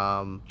 and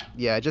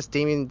just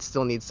Damian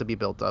still needs to be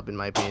built up, in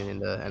my opinion, in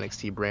the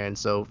NXT brand.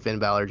 So Finn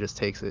Balor just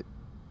takes it.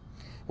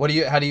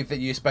 How do you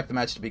think you expect the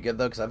match to be good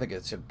though? Because I think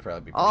it should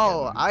probably be.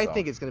 I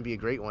think it's going to be a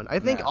great one. I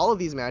think all of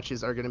these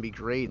matches are going to be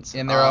great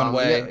in their own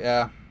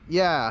way.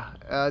 Yeah,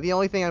 the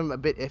only thing I'm a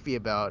bit iffy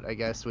about, I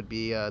guess, would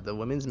be the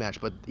women's match,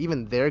 but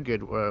even they're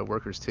good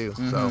workers too.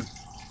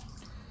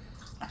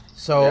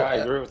 So I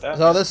agree with that.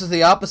 So this is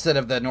the opposite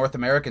of the North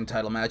American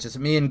title match. It's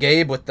me and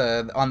Gabe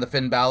on the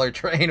Finn Balor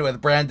train, with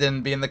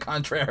Brandon being the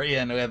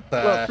contrarian with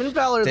Finn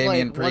Balor is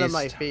Damian like Priest. One of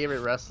my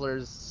favorite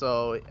wrestlers,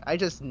 so I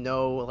just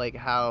know like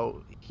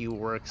how he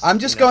works. I'm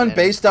just going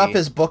based off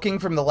his booking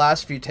from the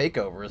last few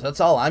takeovers. That's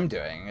all I'm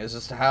doing. Is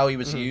just how he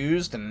was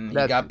used, and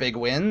he got big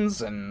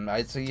wins, and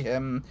I see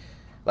him.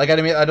 I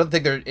don't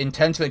think they're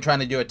intentionally trying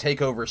to do a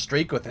takeover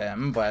streak with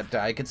him, but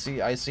I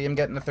see him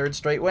getting a 3rd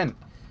straight win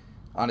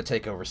on a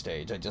takeover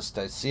stage.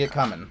 I see it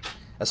coming,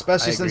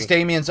 especially since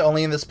Damian's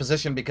only in this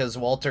position because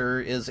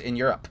Walter is in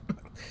Europe.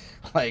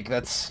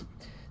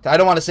 I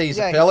don't want to say he's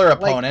a filler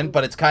opponent,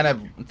 but it's kind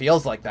of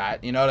feels like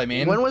that. You know what I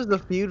mean? When was the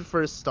feud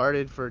first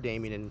started for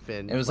Damian and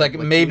Finn? It was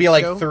maybe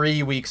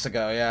 3 weeks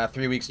ago. Yeah,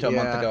 3 weeks to a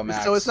month ago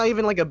max. So it's not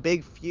even like a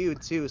big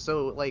feud too.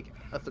 So like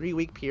a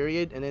 3-week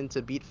period, and then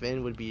to beat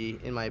Finn would be,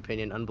 in my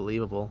opinion,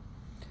 unbelievable.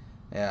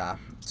 Yeah.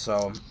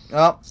 So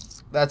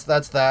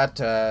that's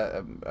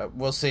that.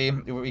 We'll see.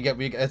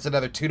 It's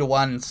another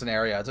 2-1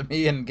 scenario. It's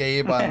me and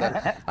Gabe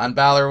on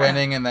Balor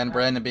winning, and then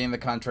Brandon being the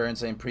contrarian and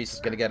saying Priest is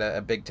going to get a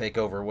big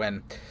takeover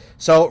win.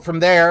 So from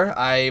there,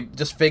 I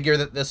just figure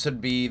that this would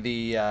be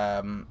the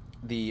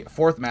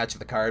 4th match of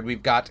the card.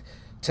 We've got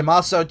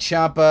Tommaso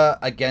Ciampa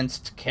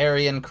against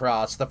Karrion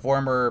Kross, the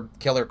former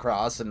Killer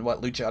Kross, and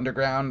Lucha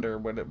Underground or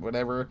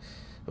whatever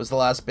was the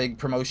last big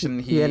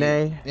promotion.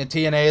 TNA.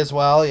 TNA as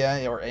well,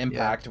 or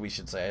Impact, we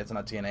should say. It's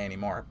not TNA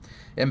anymore.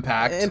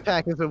 Impact.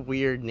 Impact is a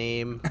weird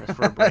name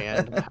for a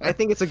brand. I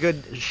think it's a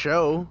good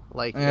show,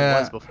 it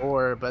was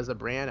before, but as a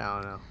brand,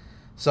 I don't know.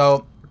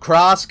 So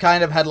Kross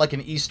kind of had like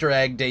an Easter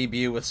egg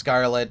debut with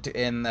Scarlett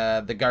in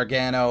the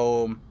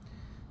Gargano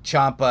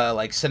Ciampa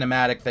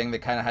cinematic thing that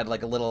kind of had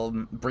a little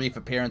brief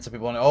appearance of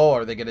people going,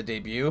 are they going to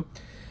debut?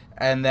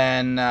 And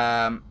then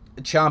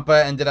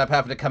Ciampa ended up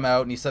having to come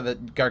out, and he said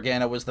that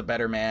Gargano was the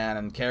better man,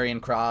 and Karrion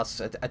Kross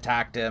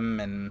attacked him,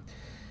 and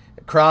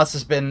Kross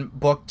has been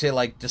booked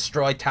to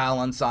destroy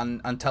talents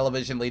on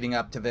television leading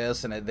up to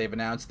this, and they've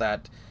announced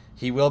that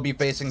he will be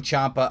facing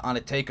Ciampa on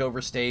a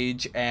takeover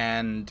stage,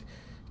 and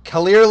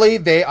clearly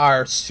they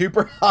are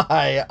super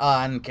high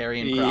on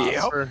Karrion Kross.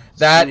 Yep.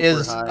 That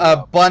is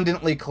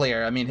abundantly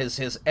clear. I mean,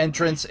 his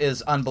entrance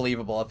is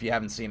unbelievable. If you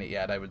haven't seen it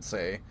yet, I would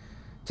say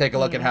take a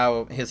look at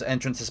how his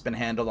entrance has been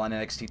handled on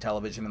NXT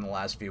television in the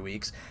last few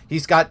weeks.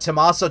 He's got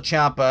Tommaso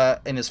Ciampa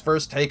in his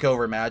first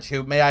takeover match,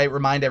 who, may I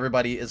remind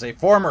everybody, is a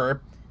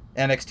former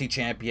NXT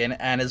champion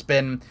and has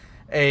been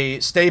a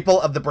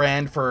staple of the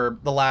brand for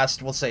the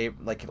last, we'll say,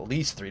 like at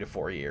least 3 to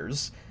 4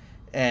 years,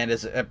 and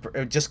is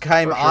just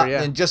came off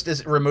and just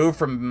is removed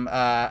from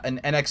an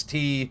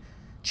NXT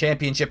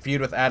championship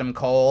feud with Adam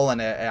Cole and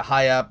a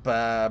high up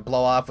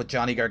blow off with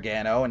Johnny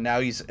Gargano, and now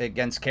he's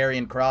against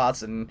Karrion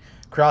Kross and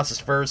Kross's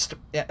first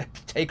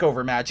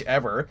takeover match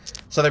ever.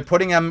 So they're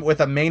putting him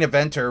with a main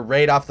eventer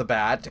right off the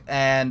bat,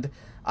 and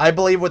I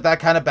believe with that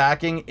kind of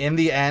backing, in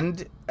the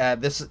end,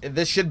 this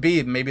should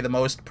be maybe the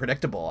most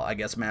predictable, I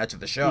guess, match of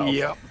the show.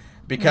 Yep.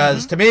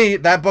 Because to me,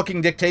 that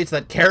booking dictates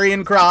that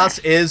Karrion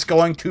Kross is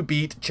going to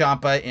beat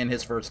Ciampa in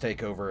his first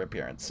takeover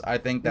appearance. I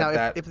think that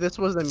now, if this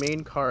was the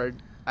main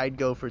card, I'd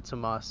go for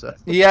Tommaso.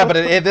 Yeah, but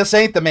this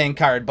ain't the main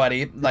card,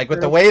 buddy. Like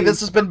with the way this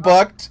has been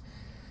booked,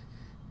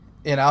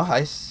 you know,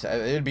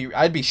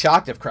 I'd be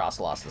shocked if Kross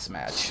lost this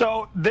match.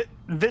 So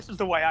this is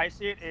the way I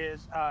see it: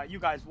 is you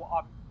guys will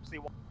obviously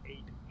watch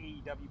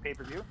AEW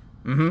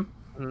pay-per-view,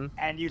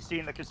 and you've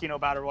seen the Casino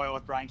Battle Royal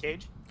with Brian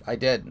Cage. I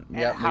did.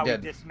 Yeah, we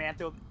did.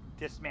 How he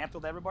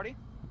dismantled everybody.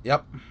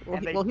 Yep.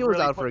 Well, he was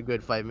out for a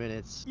good 5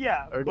 minutes.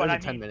 Yeah, or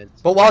 10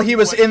 minutes. But while he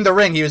was in the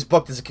ring, he was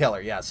booked as a killer.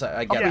 Yes,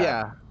 I get that.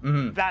 Yeah.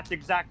 Mm-hmm. That's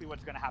exactly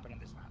what's going to happen in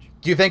this match.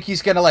 Do you think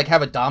he's gonna like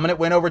have a dominant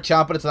win over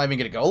Ciampa? It's not even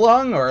gonna go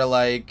long, or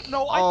like?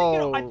 No,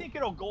 I think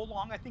it'll go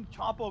long. I think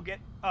Ciampa will get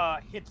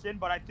hits in,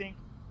 but I'd say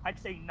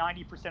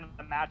 90% of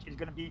the match is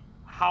going to be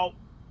how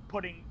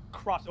putting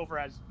Kross over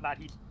as that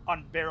he's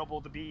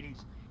unbearable to beat.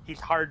 He's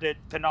hard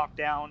to knock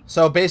down.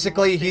 So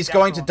basically, he's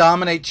going to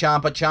dominate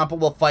Ciampa. Ciampa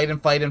will fight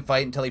and fight and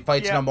fight until he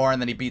fights no more, and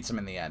then he beats him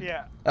in the end.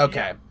 Yeah.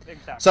 Okay. Yeah,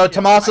 exactly. So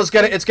Tommaso's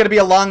it's gonna be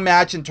a long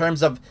match in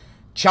terms of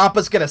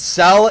Ciampa's gonna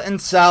sell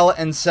and sell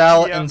and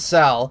sell and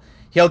sell.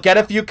 He'll get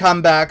a few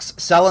comebacks,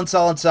 sell and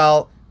sell and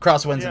sell.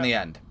 Kross wins in the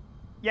end.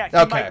 Yeah.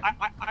 Okay.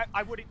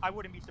 I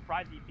wouldn't be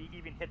surprised if he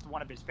even hits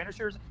one of his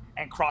finishers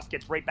and Kross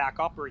gets right back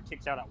up or he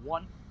kicks out at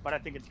one. But I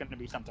think it's going to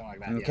be something like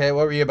that. Okay.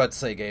 What were you about to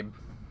say, Gabe?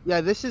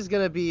 Yeah, this is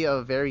gonna be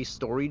a very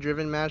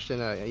story-driven match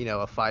and a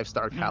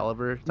 5-star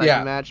caliber type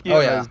of match.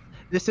 Yeah.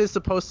 This is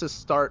supposed to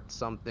start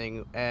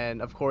something, and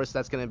of course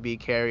that's gonna be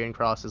Karrion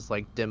Kross's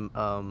like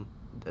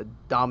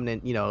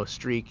dominant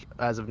streak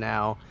as of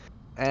now,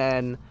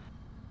 and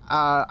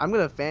I'm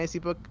gonna fantasy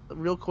book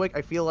real quick.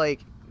 I feel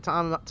like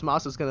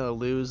Tommaso's gonna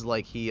lose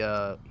like he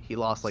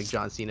lost like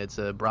John Cena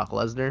to Brock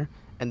Lesnar,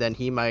 and then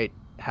he might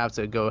have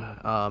to go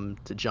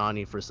to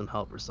Johnny for some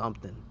help or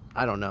something.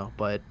 I don't know,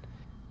 but.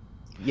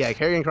 Yeah,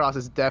 Karrion Kross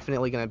is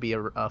definitely going to be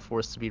a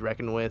force to be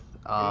reckoned with.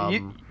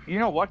 You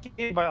know what,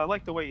 Gabe? I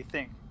like the way you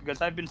think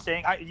because I've been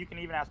saying. You can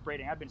even ask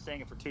Braden. I've been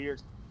saying it for 2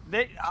 years.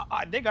 They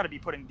got to be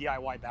putting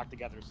DIY back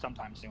together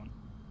sometime soon.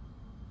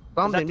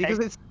 Something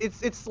because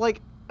it's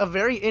like a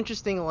very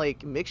interesting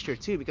like mixture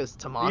too because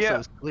Tommaso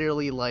is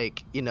clearly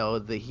like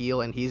the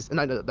heel and he's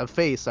not the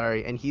face.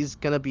 Sorry, and he's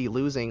gonna be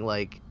losing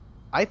like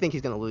I think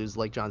he's gonna lose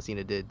like John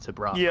Cena did to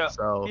Brock. Yeah.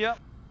 So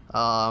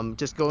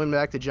just going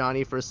back to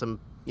Johnny for some.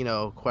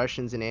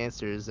 Questions and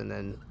answers, and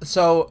then.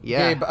 So,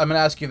 Gabe, I'm gonna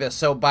ask you this.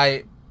 So,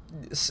 by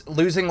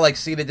losing like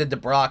Cena did to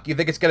Brock, you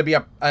think it's gonna be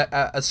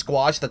a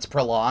squash that's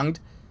prolonged?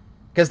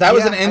 Because that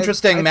was an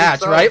interesting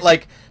match, right?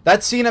 Like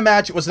that Cena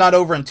match was not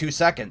over in 2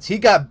 seconds. He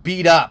got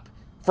beat up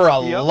for a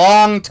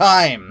long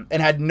time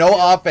and had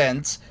no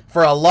offense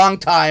for a long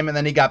time, and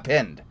then he got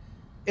pinned.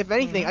 If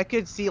anything, I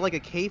could see like a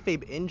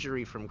kayfabe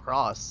injury from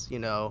Kross,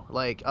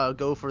 like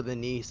go for the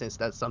knee since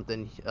that's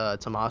something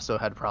Tommaso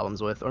had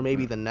problems with, or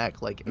maybe the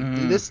neck. Like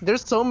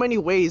there's so many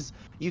ways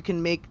you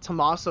can make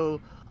Tommaso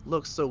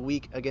look so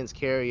weak against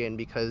Karrion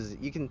because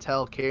you can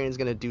tell Karrion's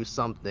gonna do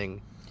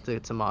something to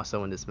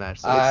Tommaso in this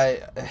match. So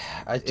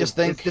I just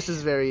think this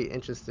is very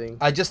interesting.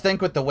 I just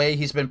think with the way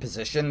he's been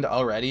positioned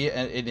already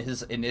in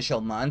his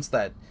initial months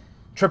that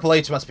Triple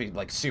H must be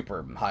like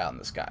super high on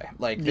this guy.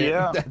 Like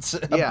that's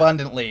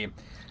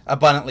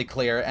abundantly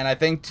clear, and I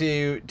think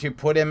to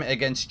put him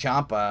against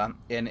Ciampa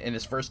in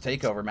his first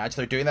takeover match,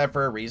 they're doing that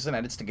for a reason,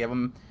 and it's to give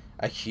him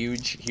a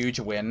huge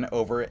win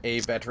over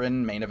a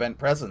veteran main event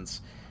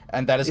presence,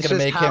 and that is going to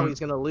make him. He's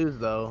going to lose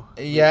though.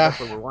 Yeah, that's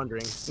what we're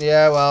wondering.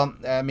 Yeah, well,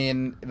 I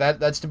mean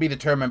that's to be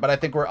determined, but I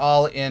think we're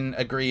all in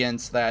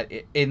agreement that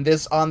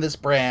on this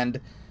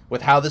brand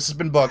with how this has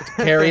been booked,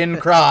 Karrion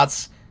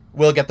Kross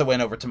will get the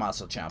win over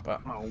Tommaso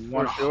Ciampa.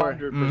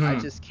 100%. I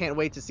just can't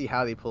wait to see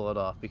how they pull it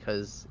off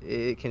because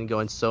it can go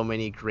in so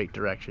many great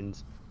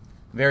directions.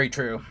 Very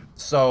true.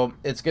 So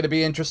it's going to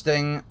be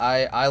interesting.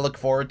 I look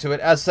forward to it.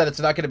 As said, it's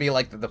not going to be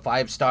like the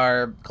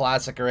 5-star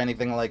classic or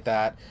anything like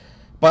that.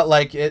 But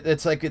like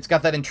it's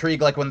got that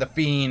intrigue like when The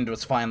Fiend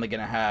was finally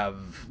going to have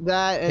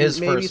that and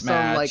his maybe first some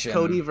match like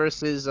Cody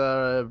versus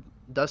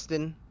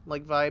Dustin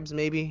like vibes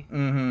maybe.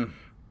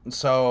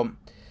 So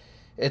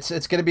it's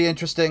going to be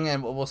interesting,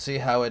 and we'll see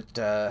how it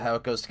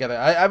goes together.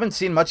 I haven't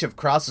seen much of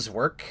Kross's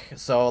work,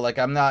 so like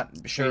I'm not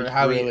sure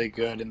how really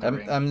good in the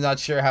ring. I'm not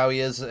sure how he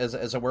is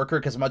as a worker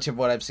because much of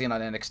what I've seen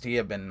on NXT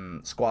have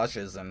been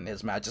squashes, and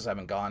his matches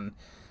haven't gone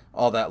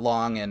all that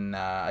long. And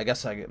I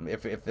guess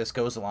if this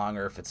goes along,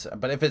 or if it's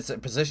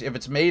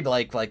made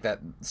like that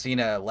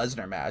Cena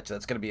Lesnar match,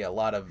 that's going to be a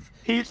lot of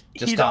he's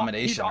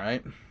domination,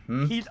 right?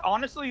 He's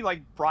honestly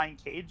like Brian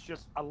Cage,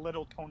 just a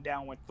little toned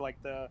down with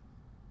like the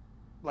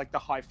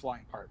high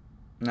flying part.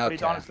 Okay. But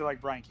he's honestly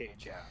like Brian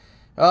Cage, yeah.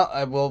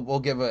 Well, we'll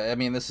give I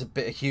mean, this is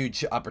a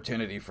huge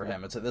opportunity for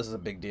him. This is a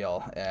big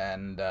deal,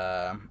 and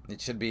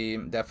it should be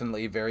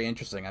definitely very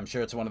interesting. I'm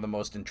sure it's one of the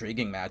most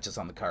intriguing matches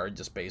on the card,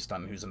 just based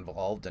on who's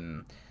involved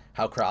and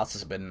how Cross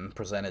has been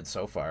presented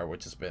so far,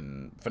 which has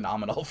been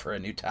phenomenal for a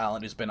new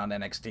talent who's been on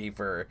NXT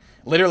for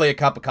literally a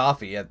cup of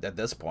coffee at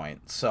this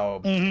point.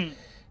 So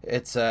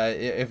it's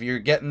if you're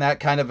getting that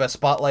kind of a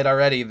spotlight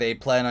already, they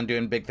plan on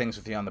doing big things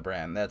with you on the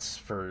brand. That's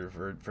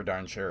for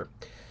darn sure.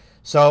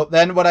 So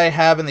then what I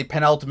have in the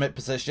penultimate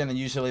position, and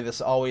usually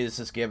this always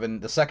is given,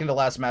 the second to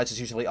last match is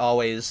usually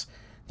always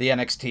the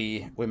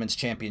NXT Women's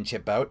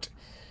Championship bout.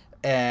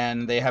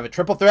 And they have a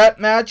triple threat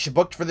match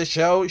booked for the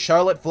show.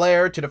 Charlotte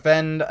Flair to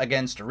defend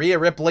against Rhea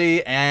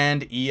Ripley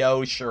and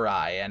Io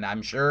Shirai. And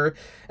I'm sure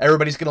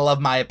everybody's going to love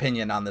my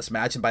opinion on this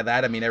match. And by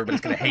that, I mean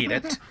everybody's going to hate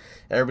it.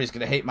 Everybody's going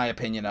to hate my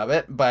opinion of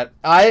it. But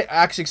I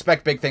actually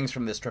expect big things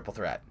from this triple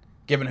threat,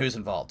 given who's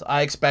involved.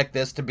 I expect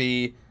this to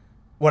be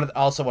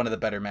also one of the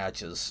better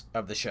matches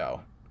of the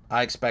show.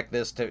 I expect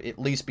this to at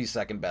least be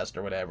second best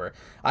or whatever.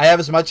 I have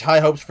as much high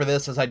hopes for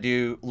this as I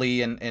do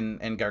Lee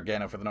and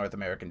Gargano for the North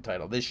American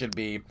title. This should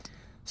be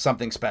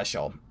something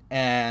special.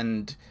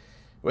 And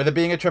with it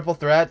being a triple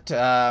threat,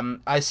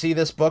 I see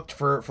this booked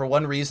for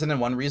one reason and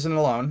one reason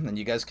alone, and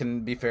you guys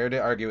can be fair to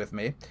argue with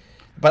me.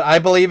 But I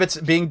believe it's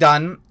being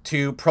done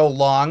to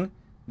prolong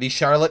the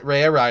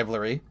Charlotte-Rhea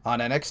rivalry on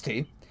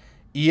NXT.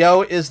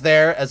 Io is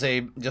there as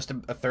just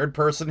a third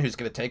person who's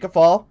going to take a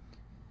fall.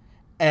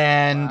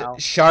 And wow.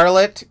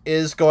 Charlotte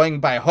is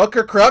going by hook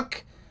or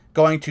crook,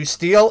 going to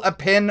steal a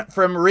pin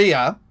from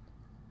Rhea,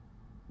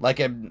 like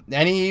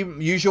any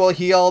usual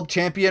heel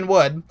champion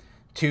would,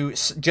 to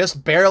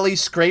just barely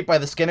scrape by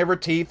the skin of her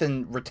teeth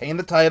and retain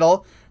the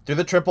title through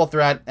the triple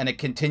threat, and it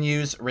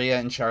continues Rhea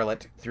and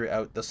Charlotte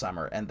throughout the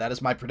summer. And that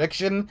is my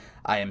prediction.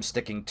 I am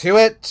sticking to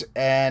it,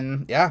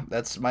 and yeah,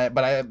 that's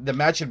the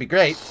match should be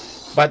great,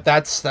 but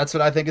that's what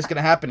I think is going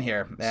to happen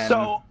here. And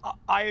so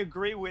I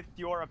agree with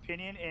your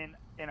opinion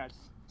in a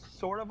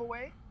sort of a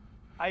way.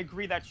 I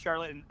agree that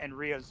Charlotte and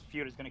Rhea's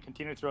feud is going to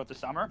continue throughout the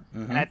summer,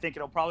 and I think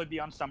it'll probably be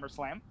on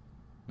SummerSlam.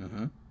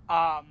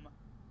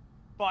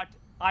 But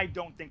I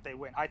don't think they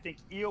win. I think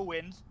Io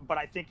wins, but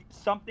I think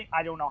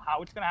I don't know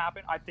how it's going to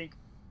happen. I think,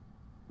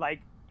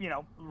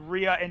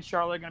 Rhea and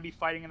Charlotte are going to be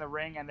fighting in the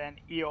ring, and then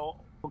Io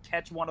will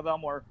catch one of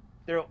them, or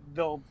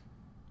they'll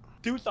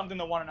do something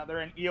to one another,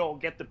 and Io will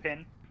get the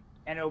pin,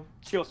 and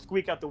she'll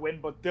squeak out the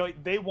win, but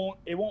it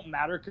won't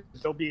matter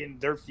because they'll be in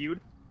their feud.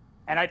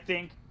 And I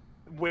think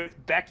with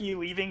Becky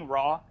leaving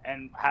Raw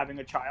and having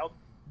a child,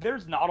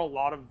 there's not a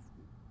lot of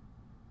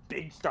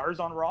big stars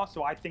on Raw,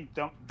 so I think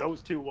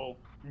those two will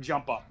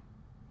jump up.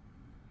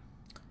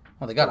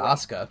 Well, they got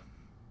Asuka.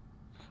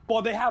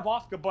 Well, they have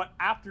Asuka, but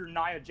after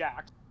Nia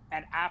Jax,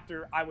 and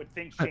after, I would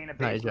think, Shayna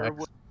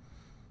Baszler,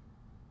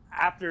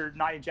 after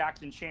Nia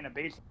Jax and Shayna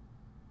Baszler,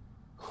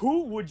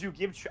 who would you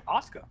give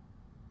Asuka?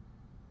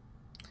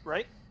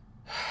 Right?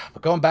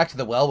 But going back to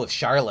the well with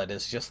Charlotte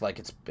is just like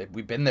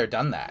we've been there,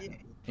 done that.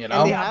 You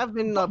know, and they have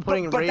been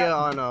putting Rhea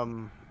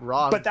on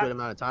Raw a good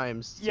amount of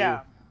times. Too.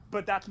 Yeah,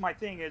 but that's my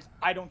thing is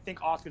I don't think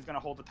Asuka's going to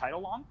hold the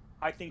title long.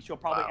 I think she'll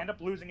probably end up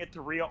losing it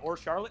to Rhea or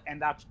Charlotte,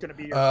 and that's going to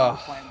be your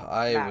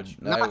match.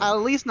 At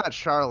least not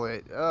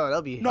Charlotte. Oh,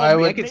 that'll be. No,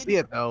 I could see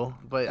it though,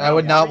 but I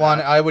would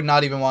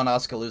not even want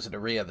Asuka losing to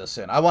Rhea this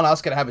soon. I want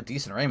Asuka to have a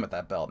decent reign with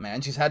that belt,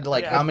 man. She's had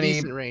how many?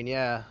 Decent reign,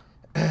 yeah.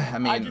 I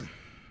mean.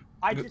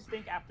 I just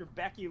think after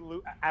Becky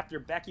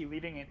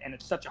leaving and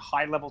it's such a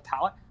high level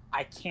talent,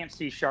 I can't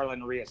see Charlotte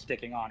and Rhea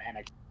sticking on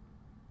NXT.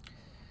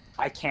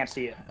 I can't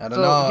see it. I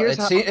don't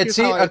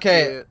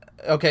know.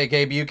 Okay,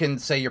 Gabe, you can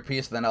say your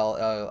piece, then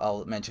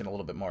I'll mention a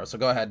little bit more. So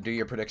go ahead, do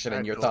your prediction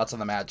and your thoughts on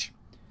the match.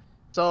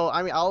 So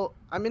I mean,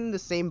 I'm in the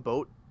same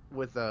boat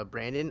with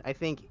Brandon. I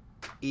think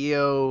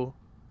Io.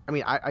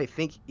 I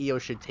think Io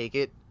should take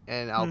it,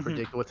 and I'll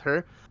predict with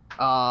her.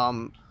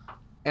 And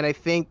I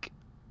think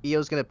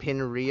Io's gonna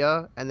pin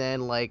Rhea, and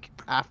then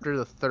after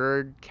the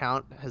third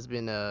count has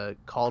been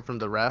called from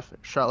the ref,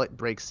 Charlotte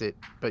breaks it,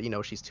 but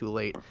she's too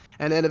late.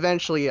 And then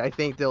eventually, I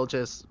think they'll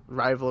just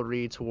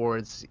rivalry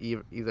towards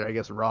either I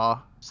guess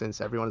Raw,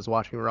 since everyone is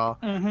watching Raw.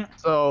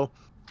 So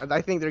I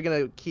think they're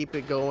gonna keep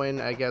it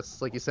going. I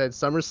guess like you said,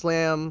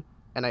 SummerSlam,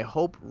 and I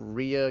hope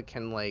Rhea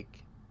can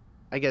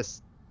I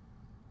guess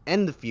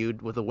end the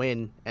feud with a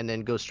win, and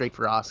then go straight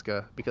for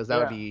Asuka, because that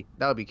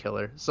would be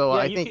killer. So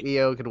I think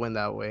Io could win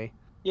that way.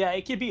 Yeah,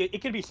 it could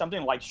be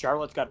something like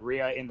Charlotte's got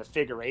Rhea in the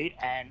figure 8,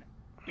 and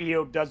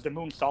Io does the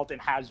moonsault and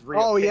has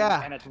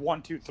Rhea and it's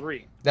 1, 2,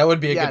 3. That would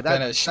be a good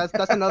finish.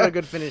 That's another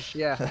good finish.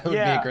 Yeah, that would be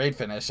a great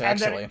finish,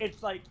 actually. And then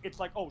it's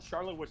like oh,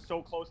 Charlotte was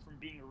so close from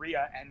being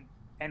Rhea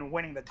and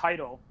winning the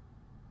title,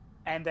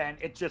 and then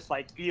it's just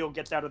like Io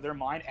gets out of their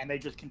mind and they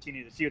just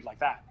continue the feud like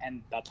that,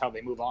 and that's how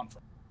they move on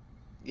from.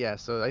 Yeah,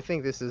 so I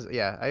think this is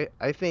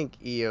I think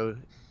Io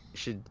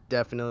should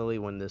definitely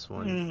win this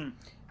one.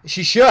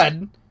 She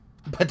should.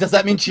 But does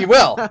that mean she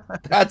will?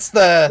 That's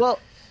the. Well,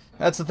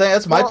 That's the thing.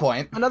 That's my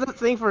point. Another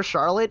thing for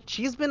Charlotte,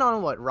 she's been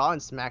on Raw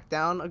and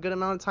SmackDown a good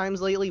amount of times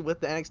lately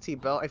with the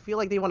NXT belt. I feel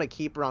like they want to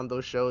keep her on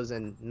those shows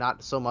and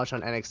not so much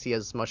on NXT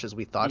as much as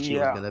we thought she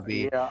was gonna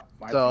be. Yeah.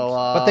 So,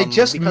 but they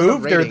just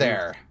moved her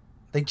there.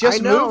 They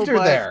just moved her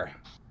there.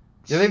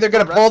 Do you think they're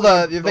gonna pull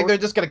the? You think they're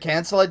just gonna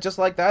cancel it just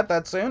like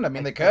that soon? I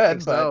mean, they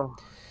could, but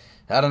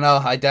I don't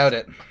know. I doubt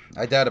it.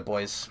 I doubt it,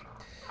 boys.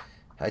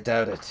 I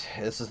doubt it.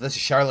 This is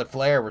Charlotte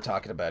Flair we're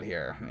talking about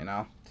here. You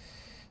know.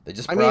 They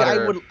just brought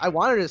her. I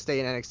want her to stay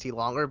in NXT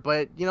longer,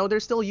 but they're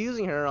still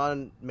using her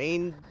on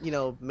mainstream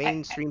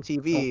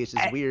TV. It's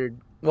just weird.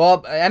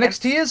 Well,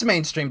 NXT is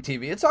mainstream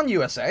TV. It's on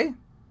USA.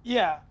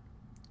 Yeah.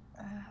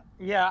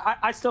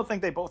 I still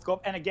think they both go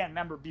up. And again,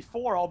 remember,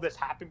 before all this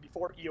happened,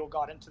 before Io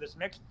got into this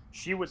mix,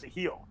 she was a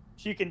heel.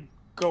 She can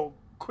go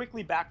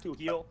quickly back to a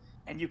heel,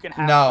 and you can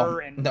have her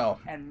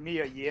and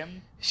Mia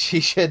Yim. She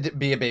should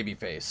be a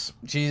babyface.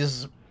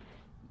 She's.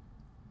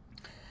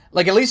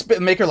 Like, at least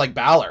make her like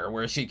Balor,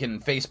 where she can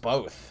face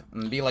both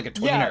and be like a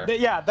tweener.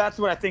 Yeah, that's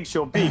what I think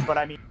she'll be. But,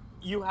 I mean,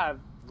 you have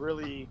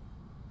really...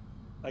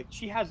 Like,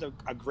 she has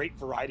a great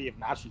variety of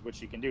matches, which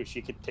she can do.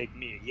 She could take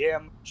Mia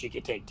Yim. She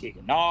could take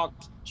Tegan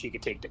Nox. She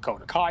could take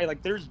Dakota Kai.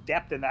 Like, there's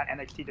depth in that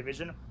NXT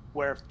division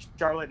where if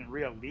Charlotte and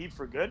Rhea leave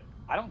for good,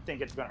 I don't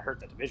think it's going to hurt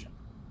the division.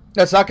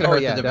 That's not going to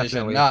hurt the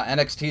division. No,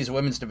 NXT's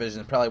women's division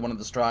is probably one of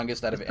the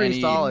strongest out of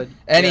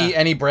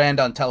any brand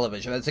on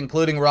television. That's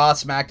including Raw,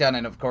 SmackDown,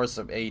 and of course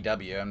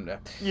AEW. And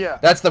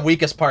that's the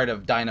weakest part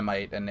of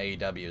Dynamite and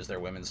AEW is their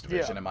women's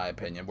division, in my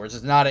opinion. Whereas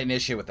it's not an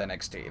issue with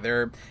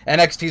NXT.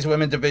 NXT's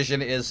women's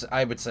division is,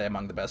 I would say,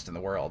 among the best in the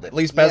world. At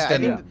least best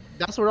in.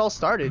 That's where it all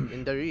started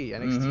in WWE.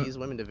 NXT's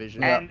women's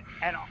division. And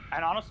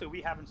honestly,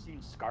 we haven't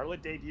seen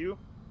Scarlett debut.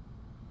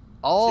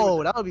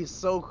 Oh, that would be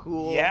so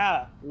cool.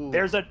 Yeah. Ooh.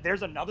 There's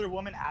another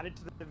woman added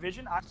to the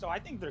division, so I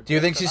think they're good. Do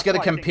you think she's going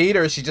to compete,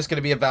 or is she just going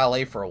to be a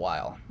valet for a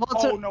while?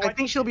 Well, I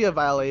think she'll be a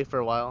valet for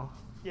a while.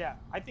 Yeah,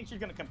 I think she's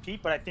going to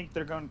compete, but I think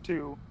they're going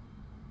to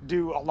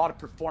do a lot of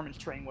performance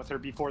training with her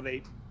before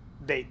they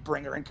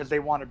bring her in, because they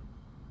want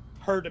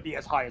her to be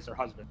as high as her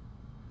husband.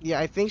 Yeah,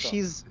 I think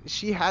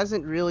she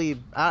hasn't really.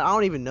 I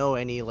don't even know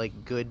any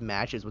good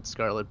matches with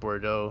Scarlett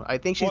Bordeaux. I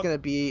think she's gonna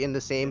be in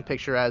the same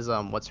picture as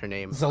what's her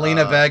name?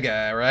 Zelina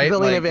Vega, right?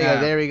 Zelina Vega.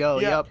 There we go.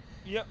 Yep.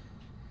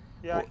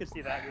 Yeah, I can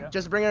see that. Yeah.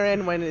 Just bring her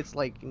in when it's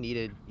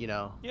needed,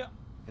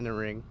 in the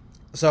ring.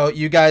 So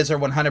you guys are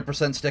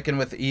 100% sticking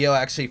with Io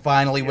actually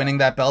finally winning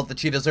that belt that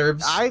she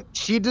deserves?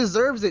 She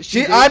deserves it.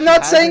 I'm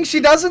not saying she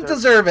doesn't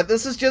deserve it.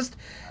 This is just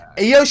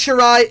Io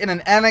Shirai in an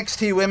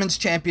NXT Women's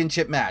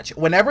Championship match.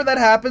 Whenever that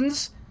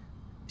happens,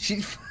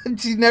 she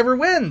never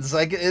wins.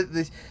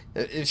 Shayna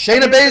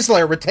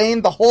Baszler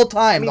retained the whole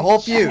time, the whole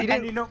feud. She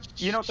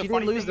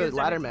didn't lose the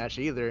ladder match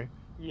either.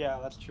 Yeah,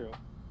 that's true.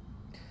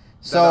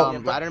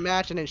 So ladder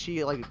match, and then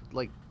she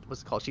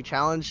what's it called? She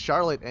challenged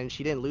Charlotte, and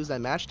she didn't lose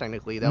that match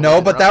technically.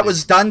 But that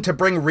was done to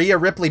bring Rhea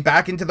Ripley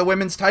back into the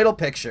women's title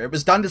picture. It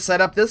was done to set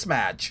up this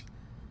match.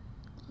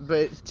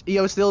 But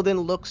Io still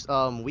didn't look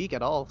weak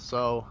at all,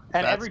 so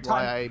and that's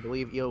why I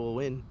believe Io will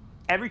win.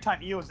 Every time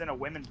Io is in a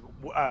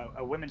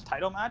women's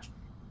title match,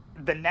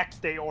 the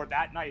next day or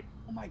that night,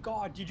 oh my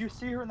God, did you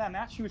see her in that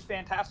match? She was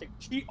fantastic.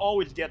 She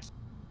always gets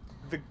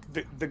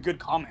the good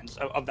comments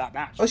of that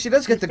match. Oh, she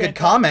does get the good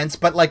comments,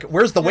 but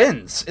where's the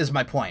wins? Is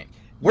my point.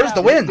 Where's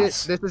the wins?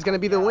 This is going to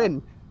be the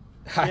win.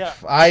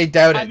 I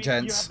doubt it,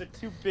 gents. You have the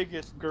two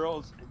biggest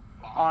girls,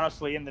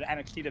 honestly, in the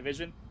NXT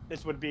division.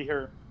 This would be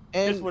her.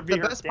 And this would be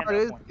the best part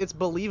is, it's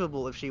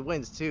believable if she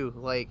wins too.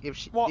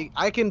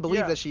 I can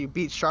believe that she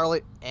beat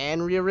Charlotte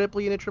and Rhea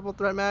Ripley in a triple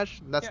threat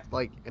match. That's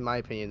in my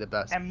opinion, the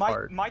best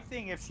part. And my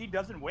thing, if she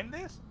doesn't win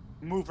this,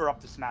 move her up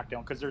to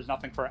SmackDown because there's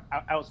nothing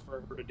else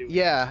for her to do.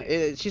 Yeah,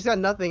 she's got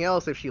nothing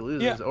else if she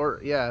loses.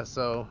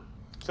 So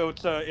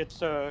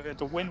it's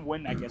a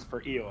win-win, I guess,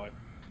 for Io.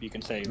 You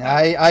can say.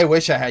 I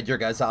wish I had your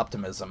guys'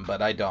 optimism,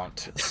 but I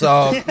don't.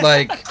 So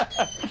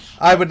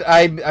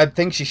I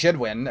think she should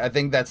win. I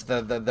think that's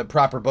the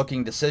proper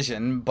booking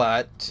decision,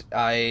 but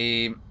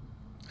I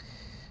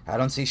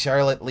don't see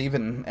Charlotte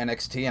leaving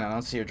NXT, and I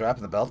don't see her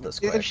dropping the belt this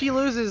quick. If she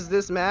loses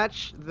this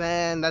match,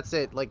 then that's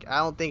it. I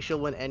don't think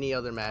she'll win any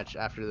other match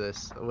after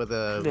this with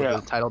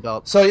a title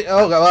belt. So,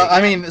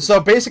 so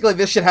basically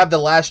this should have the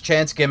last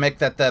chance gimmick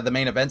that the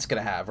main event's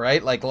going to have,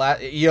 right?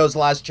 Io's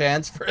last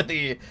chance for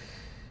the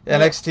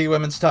NXT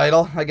Women's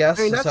title, I guess.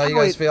 That's how you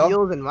guys feel?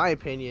 Feels, in my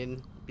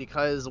opinion,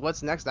 because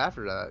what's next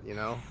after that,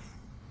 In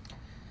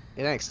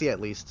NXT, at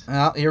least.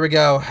 Well, here we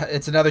go.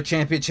 It's another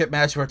championship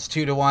match where it's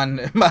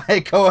 2-1. My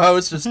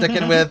co-hosts are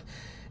sticking with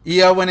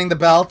Io winning the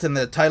belt and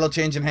the title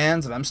changing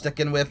hands, and I'm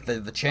sticking with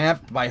the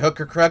champ by hook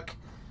or crook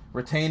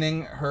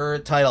retaining her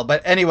title.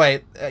 But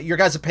anyway, your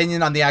guys'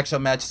 opinion on the actual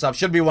match itself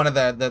should be one of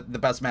the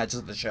best matches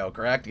of the show,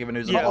 correct? Given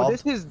who's involved.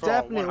 This is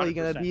definitely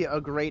going to be a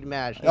great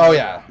match. Oh,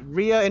 yeah.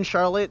 Rhea and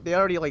Charlotte, they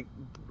already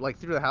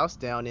threw the house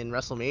down in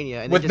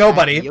WrestleMania and with they just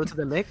nobody. add Io to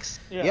the mix.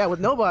 Yeah, with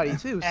nobody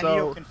too. And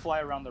so Io can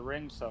fly around the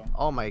ring. So.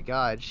 Oh my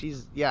God,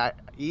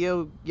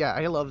 Io. Yeah,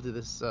 I loved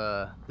this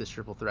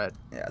triple threat.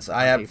 Yes,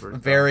 I have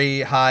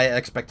very high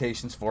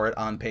expectations for it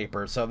on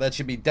paper. So that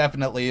should be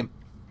definitely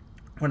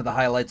one of the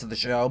highlights of the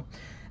show.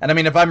 And I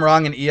mean, if I'm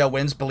wrong and Io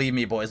wins, believe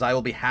me, boys, I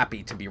will be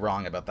happy to be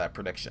wrong about that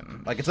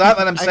prediction. Like, it's not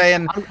that I'm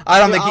saying I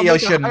don't think Io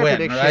shouldn't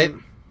win, right?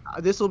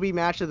 This will be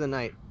match of the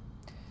night.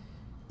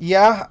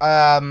 Yeah,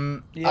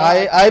 I'm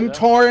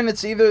torn.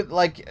 It's either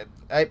like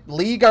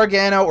Lee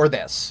Gargano or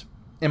this,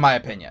 in my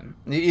opinion.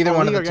 Either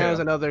one of the two. Lee Gargano's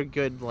another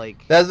good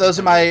like. Those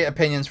are my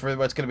opinions for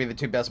what's going to be the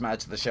two best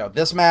matches of the show.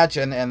 This match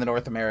and the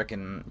North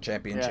American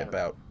Championship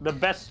bout. The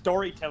best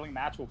storytelling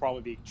match will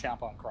probably be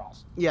Ciampa and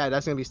Cross. Yeah,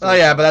 that's going to be. Oh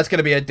yeah, but that's going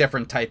to be a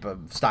different type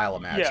of style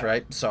of match,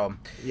 right? So.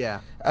 Yeah.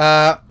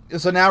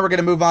 So now we're going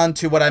to move on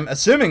to what I'm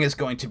assuming is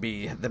going to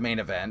be the main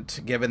event,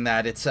 given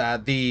that it's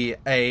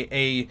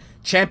a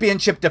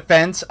championship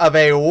defense of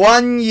a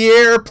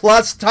 1-year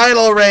plus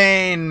title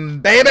reign,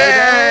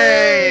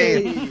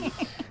 baby!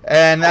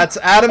 And that's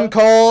Adam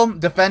Cole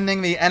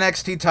defending the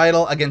NXT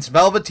title against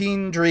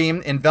Velveteen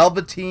Dream in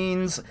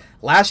Velveteen's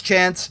last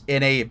chance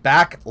in a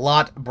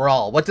backlot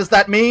brawl. What does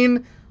that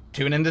mean?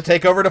 Tune in to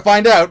TakeOver to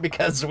find out,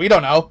 because we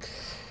don't know.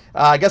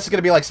 I guess it's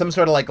gonna be like some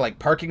sort of like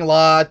parking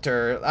lot,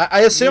 or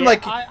I assume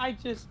like. I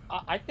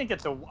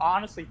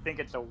honestly think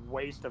it's a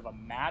waste of a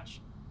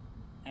match,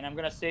 and I'm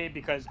gonna say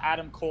because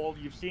Adam Cole,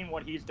 you've seen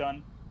what he's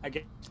done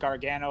against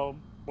Gargano,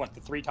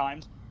 the 3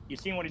 times. You've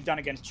seen what he's done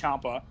against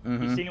Ciampa.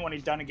 Mm-hmm. You've seen what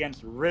he's done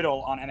against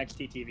Riddle on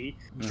NXT TV.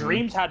 Mm-hmm.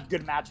 Dreams had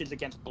good matches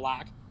against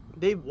Black.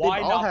 They've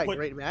all had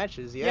great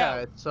matches,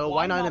 so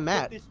why not in a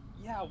match?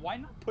 Why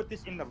not put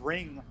this in the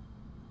ring?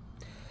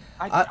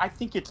 I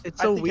think it's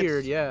so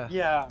weird,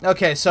 yeah.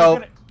 Okay,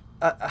 so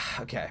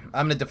okay,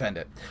 I'm gonna defend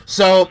it.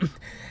 So,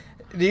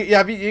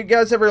 have you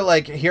guys ever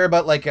like hear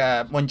about like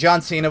when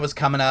John Cena was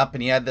coming up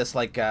and he had this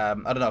like I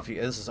don't know if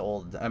this is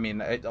old. I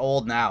mean,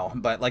 old now,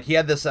 but like he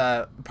had this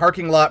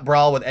parking lot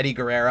brawl with Eddie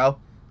Guerrero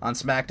on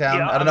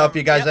SmackDown. I don't know if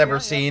you guys ever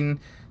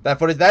seen that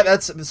footage.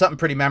 That's something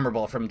pretty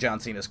memorable from John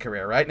Cena's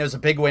career, right? And it was a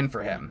big win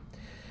for him.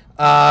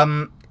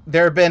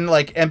 There have been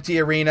like empty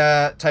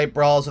arena type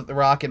brawls with The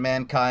Rock and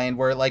Mankind,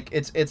 where like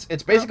it's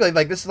basically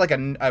like this is like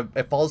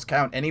a Falls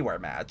Count Anywhere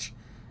match,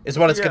 is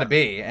what it's gonna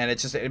be, and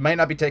it's just it might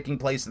not be taking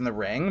place in the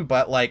ring,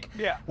 but like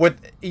with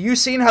you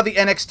seen how the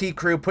NXT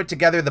crew put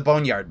together the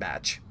Boneyard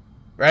match,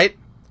 right?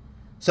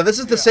 So this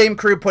is the same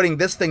crew putting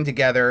this thing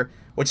together,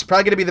 which is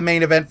probably gonna be the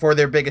main event for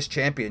their biggest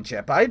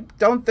championship. I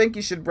don't think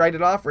you should write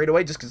it off right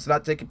away just because it's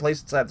not taking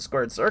place inside the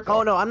squared circle.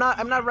 Oh no, I'm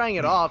not writing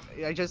it off.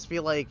 I just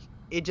feel like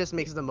it just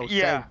makes the most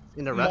sense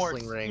in the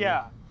wrestling ring.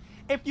 Yeah.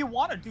 If you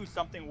want to do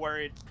something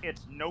where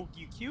it's no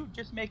DQ,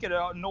 just make it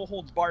a no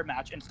holds barred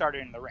match and start it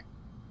in the ring.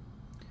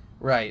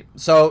 Right.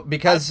 So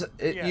because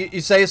you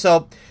say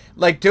so,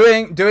 like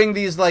doing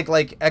these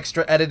like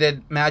extra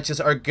edited matches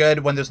are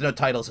good when there's no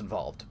titles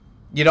involved.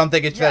 You don't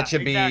think that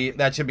should be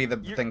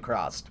the thing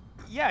crossed.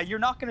 Yeah, you're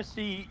not gonna.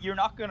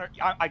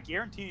 I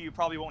guarantee you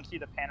probably won't see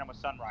the Panama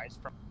Sunrise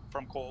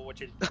from Cole,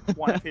 which is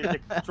one of his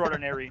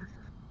extraordinary.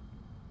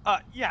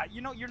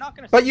 You're not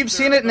gonna. But you've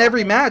seen it in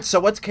every match,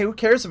 so who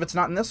cares if it's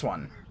not in this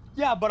one?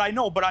 Yeah, but I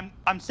know. But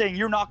I'm saying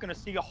you're not gonna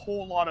see a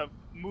whole lot of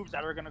moves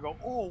that are gonna go,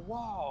 oh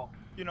wow,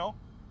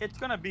 it's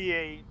gonna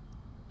be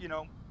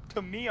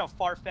to me a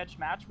far-fetched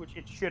match, which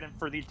it shouldn't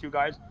for these two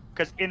guys,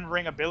 because in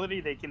ring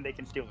ability they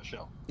can steal the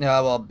show.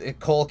 Yeah, well,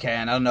 Cole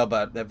can. I don't know,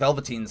 but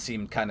Velveteen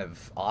seemed kind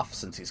of off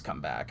since he's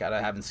come back.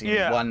 I haven't seen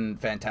one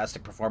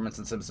fantastic performance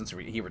since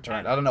he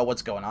returned. I don't know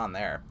what's going on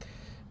there.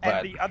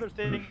 And the other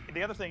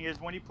thing is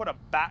when you put a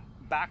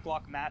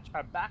backlot match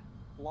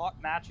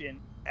in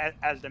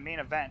as the main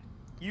event,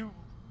 you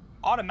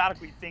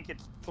automatically think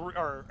it's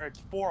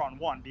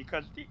 4-on-1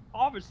 because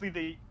obviously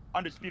the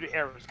Undisputed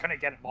Era is going to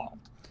get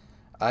involved.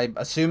 I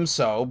assume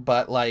so,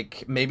 but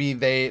like maybe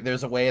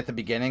there's a way at the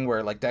beginning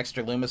where like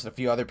Dexter Lumis and a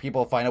few other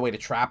people find a way to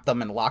trap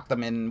them and lock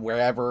them in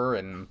wherever,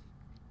 and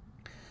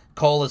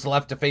Cole is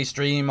left to face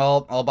Dream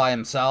all by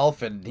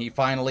himself, and he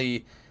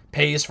finally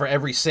pays for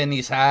every sin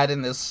he's had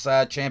in this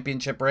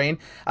championship reign.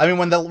 I mean,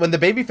 when the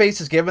babyface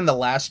is given the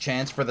last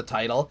chance for the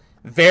title,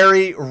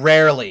 very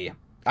rarely.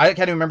 I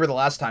can't even remember the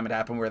last time it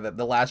happened where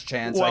the last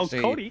chance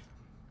actually. Cody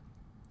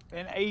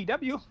in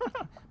AEW.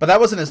 But that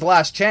wasn't his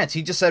last chance.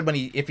 He just said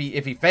if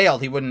he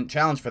failed, he wouldn't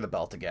challenge for the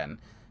belt again.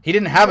 He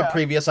didn't have a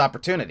previous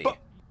opportunity.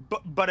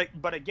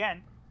 But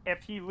again,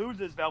 if he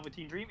loses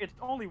Velveteen Dream, it's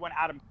only when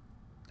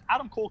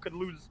Adam Cole could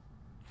lose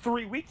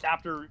 3 weeks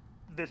after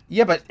this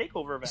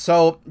takeover event.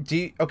 So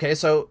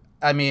so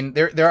I mean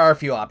there are a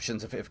few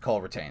options if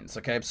Cole retains.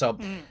 Okay, so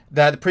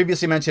the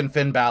previously mentioned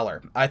Finn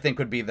Balor I think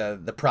would be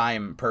the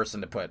prime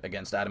person to put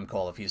against Adam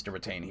Cole if he's to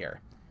retain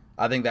here.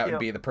 I think that would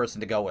be the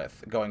person to go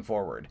with going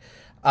forward.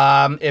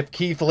 If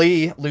Keith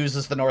Lee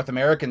loses the North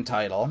American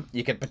title,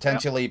 you could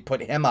potentially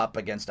put him up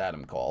against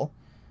Adam Cole.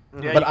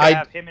 Yeah, But you could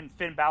have him and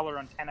Finn Balor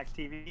on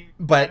NXT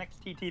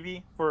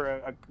TV for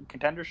a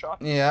contender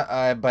shot.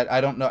 Yeah, but I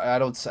don't know.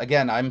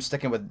 Again, I'm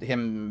sticking with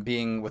him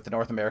being with the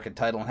North American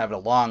title and having a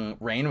long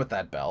reign with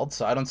that belt,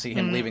 so I don't see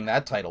him leaving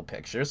that title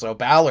picture. So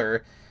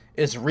Balor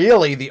is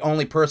really the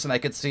only person I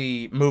could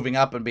see moving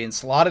up and being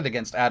slotted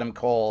against Adam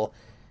Cole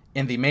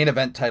in the main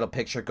event title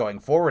picture going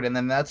forward, and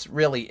then that's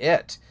really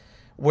it.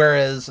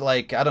 Whereas,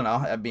 like, I don't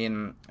know, I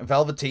mean,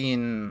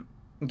 Velveteen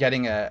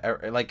getting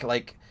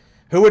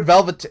who would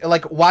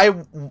why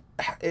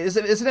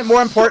isn't it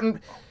more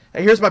important?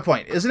 Here's my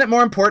point. Isn't it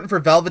more important for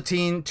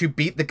Velveteen to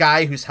beat the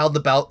guy who's held the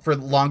belt for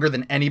longer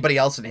than anybody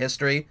else in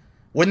history?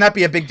 Wouldn't that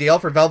be a big deal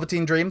for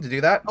Velveteen Dream to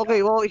do that?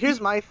 Okay, well, here's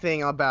my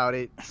thing about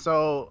it.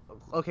 So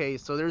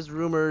there's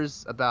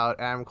rumors about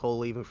Adam Cole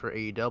leaving for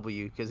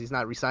AEW because he's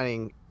not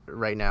resigning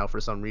right now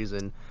for some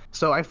reason.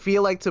 So I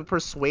feel like to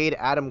persuade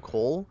Adam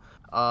Cole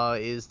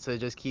is to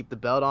just keep the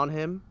belt on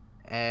him.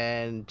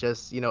 And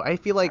just, I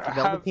feel like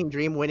Velveteen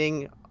Dream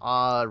winning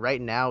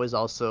right now is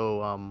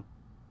also,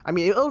 I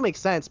mean, it'll make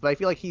sense, but I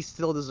feel like he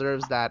still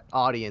deserves that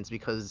audience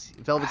because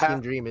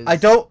Velveteen Dream is... I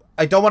don't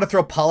want to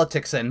throw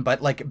politics in,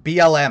 but, like,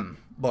 BLM,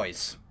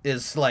 boys,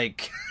 is,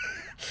 like...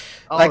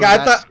 like,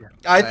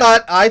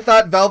 I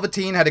thought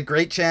Velveteen had a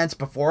great chance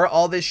before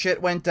all this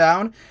shit went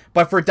down,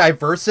 but for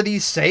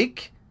diversity's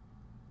sake,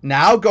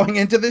 now going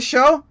into this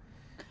show,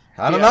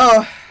 I don't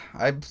know.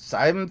 I'm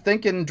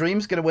thinking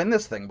Dream's gonna win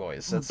this thing,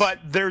 boys. But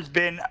there's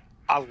been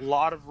a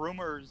lot of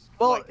rumors.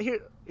 Well,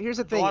 here's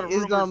the thing: a lot of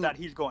rumors that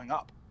he's going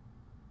up.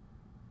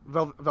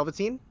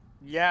 Velveteen?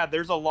 Yeah,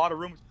 there's a lot of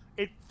rumors.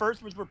 It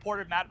first was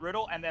reported Matt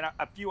Riddle, and then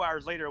a few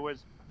hours later it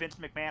was Vince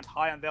McMahon's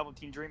high on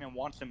Velveteen Dream and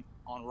wants him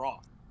on Raw.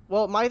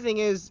 Well, my thing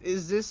is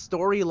this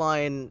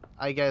storyline,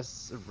 I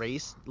guess,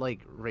 race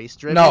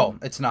driven? No,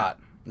 it's not.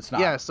 It's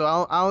not. Yeah,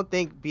 so I don't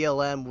think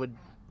BLM would,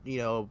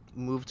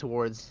 move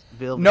towards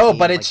Velveteen. No,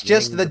 but it's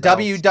just the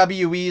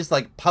WWE's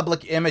like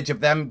public image of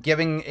them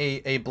giving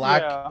a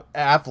black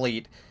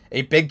athlete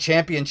a big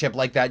championship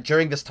like that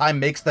during this time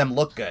makes them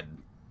look good.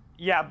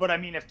 Yeah, but I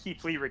mean, if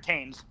Keith Lee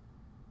retains.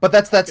 But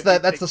that's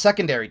the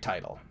secondary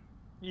title.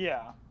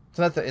 Yeah.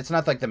 It's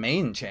not like the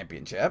main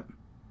championship.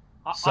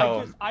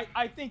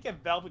 I think if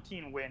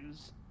Velveteen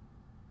wins,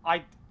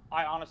 I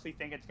honestly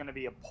think it's going to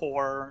be a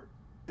poor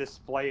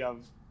display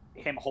of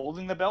him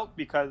holding the belt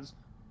because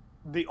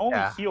the only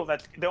heel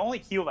that's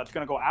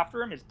going to go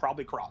after him is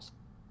probably Cross.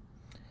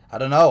 I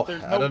don't know.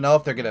 I don't know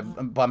if they're going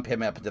to bump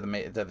him up into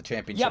the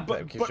championship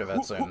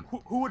event soon.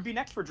 Who would be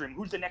next for Dream?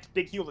 Who's the next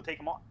big heel to take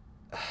him on?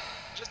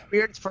 Just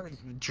weird for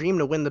Dream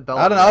to win the belt.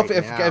 I don't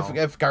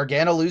know if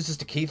Gargano loses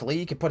to Keith Lee,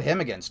 you could put him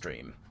against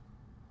Dream.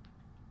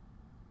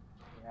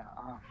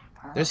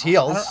 There's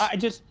heels. I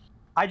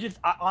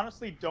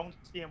honestly don't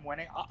see him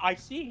winning. I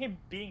see him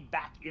being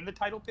back in the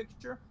title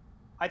picture.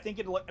 I think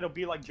it'll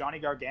be like Johnny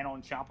Gargano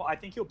and Ciampa. I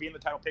think he'll be in the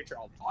title picture a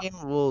lot.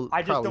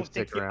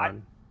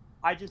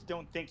 I just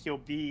don't think he'll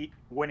be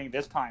winning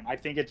this time. I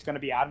think it's going to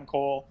be Adam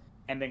Cole,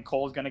 and then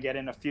Cole's going to get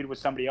in a feud with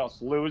somebody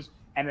else, lose,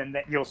 and then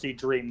you'll see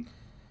Dream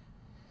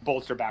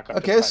bolster back up.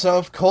 Okay, so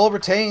if Cole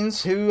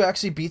retains, who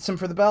actually beats him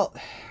for the belt?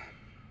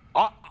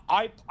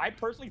 I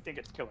personally think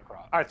it's Karrion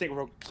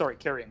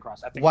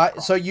Kross. I think why?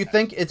 So you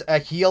think it's a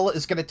heel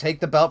is going to take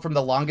the belt from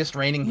the longest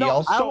reigning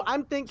heel?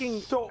 I'm thinking.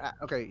 So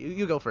okay,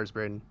 you go first,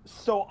 Braden.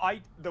 So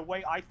the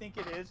way I think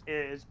it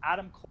is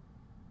Adam Cole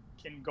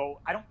can go.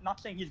 Not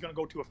saying he's going to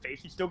go to a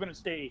face. He's still going to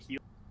stay a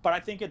heel, but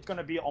I think it's going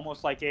to be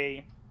almost like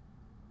a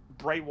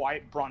Bray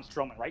Wyatt, Braun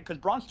Strowman, right? Because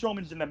Braun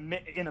Strowman's in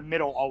the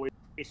middle always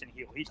face and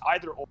heel. He's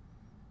either or.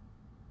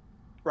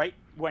 Right?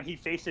 When he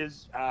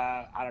faces,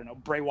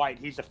 Bray Wyatt,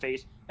 he's a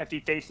face. If he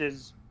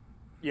faces,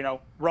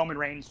 Roman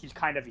Reigns, he's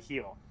kind of a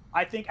heel.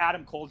 I think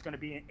Adam Cole's going to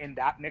be in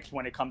that mix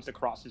when it comes to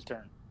Cross's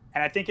turn.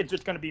 And I think it's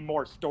just going to be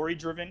more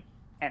story-driven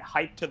and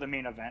hype to the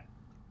main event.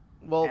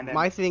 Well,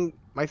 my thing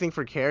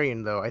for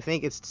Karrion, though, I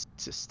think it's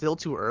still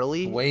too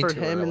early for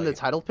him in the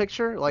title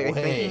picture. Like, I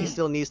think he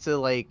still needs to,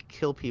 like,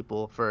 kill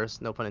people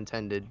first, no pun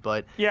intended.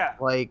 But,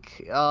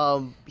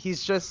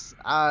 he's just,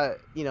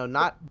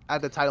 not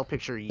at the title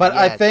picture yet. But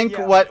I think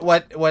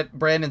what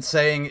Brandon's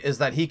saying is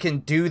that he can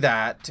do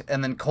that,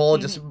 and then Cole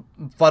just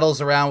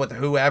fuddles around with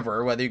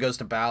whoever, whether he goes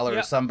to Balor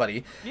or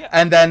somebody. Yeah.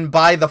 And then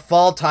by the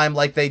fall time,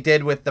 like they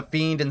did with The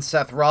Fiend and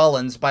Seth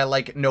Rollins, by,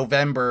 like,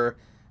 November...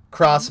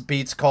 Cross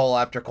beats Cole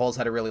after Cole's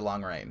had a really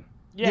long reign.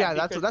 Yeah,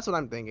 that's what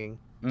I'm thinking.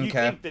 You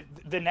think that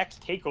the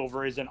next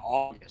takeover is in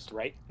August,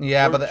 right?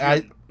 Yeah, but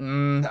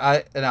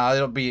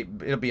it'll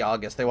be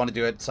August. They want to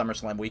do it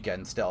SummerSlam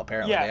weekend still.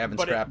 Apparently, they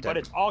haven't scrapped it. But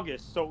it's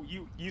August, so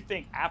you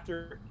think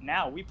after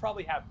now we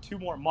probably have 2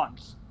 more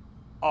months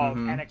of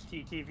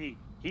NXT TV.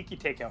 He could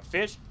take out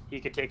Fish.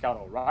 He could take out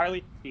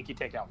O'Reilly. He could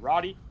take out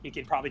Roddy. He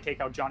could probably take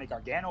out Johnny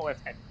Gargano if,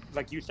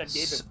 like you said,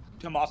 Gabe, if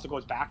Tommaso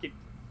goes back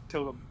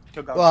to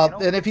Gargano.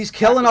 Well, and if he's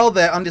killing all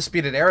the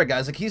Undisputed Era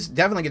guys, like he's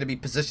definitely going to be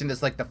positioned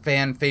as like the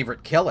fan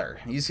favorite killer.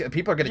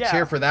 People are going to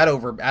cheer for that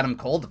over Adam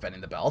Cole defending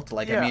the belt.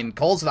 Like, I mean,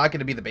 Cole's not going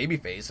to be the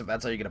babyface if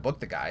that's how you're going to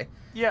book the guy.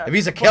 Yeah. If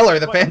he's a killer,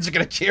 the fans are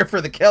going to cheer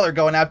for the killer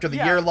going after the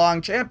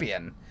year-long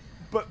champion.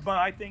 But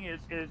my thing is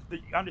the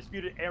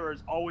Undisputed Era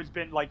has always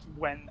been like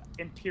when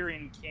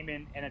Imperium came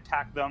in and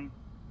attacked them,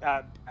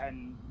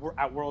 and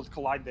at Worlds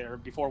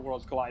Collide before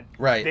Worlds Collide.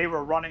 Right. They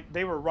were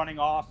running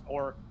off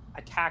or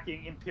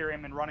attacking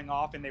Imperium and running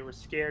off, and they were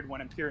scared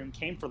when Imperium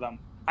came for them.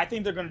 I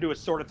think they're going to do a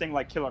sort of thing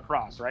like Killer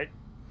Cross, right?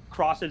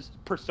 Cross's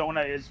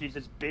persona is he's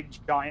this big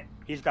giant.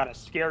 He's got a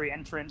scary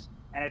entrance,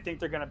 and I think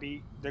they're going to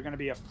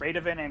be afraid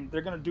of it, and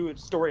they're going to do a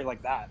story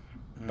like that.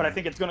 But I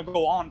think it's going to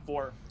go on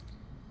for.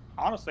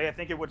 Honestly, I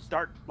think it would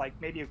start like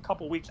maybe a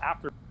couple weeks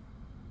after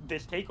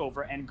this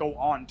takeover and go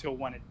on till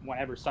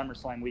whenever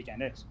SummerSlam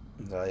weekend is.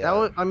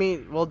 Yeah.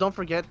 Don't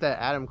forget that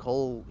Adam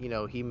Cole,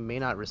 he may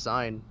not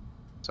resign.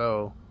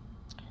 So.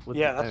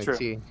 That's NXT.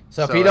 true.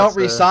 So if he don't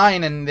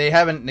resign and they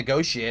haven't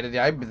negotiated,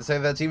 I'd say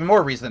that's even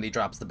more reason that he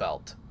drops the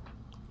belt.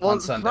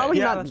 On Sunday. Probably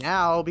not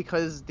now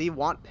because they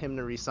want him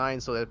to resign.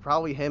 So that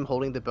probably him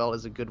holding the belt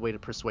is a good way to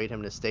persuade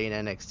him to stay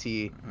in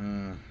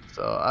NXT.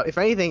 So if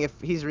anything, if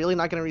he's really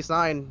not going to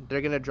resign,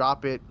 they're going to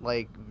drop it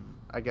like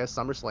I guess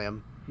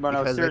SummerSlam. But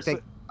no, seriously.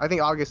 I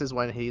think August is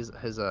when his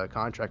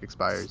contract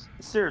expires.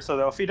 Seriously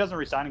though, if he doesn't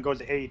resign and goes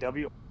to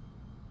AEW.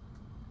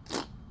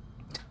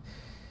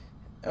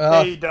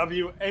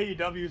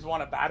 AEW's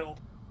won a battle.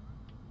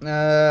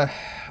 I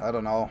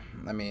don't know.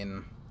 I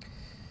mean,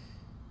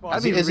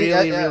 that'd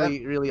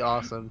be really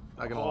awesome.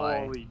 Not gonna lie.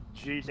 Holy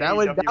jeez,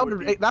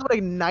 that would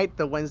ignite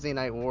the Wednesday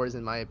Night Wars,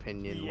 in my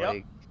opinion. Yep.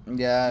 Like,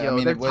 I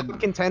mean, their it would. top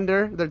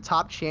contender, their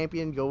top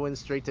champion, going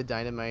straight to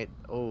Dynamite.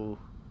 Oh.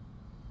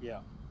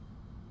 Yeah.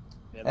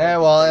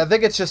 Well, I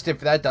think it's just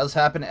if that does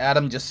happen,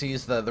 Adam just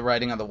sees the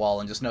writing on the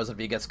wall and just knows if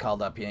he gets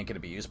called up, he ain't going to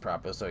be used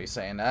properly. So he's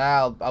saying,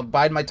 I'll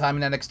bide my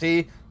time in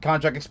NXT,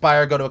 contract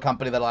expire, go to a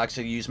company that'll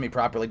actually use me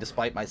properly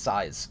despite my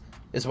size,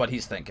 is what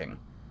he's thinking.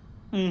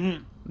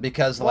 Mm-hmm.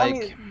 Because,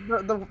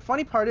 the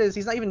funny part is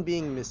he's not even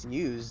being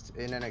misused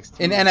in NXT.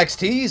 In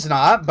NXT, he's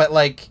not, but,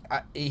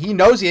 he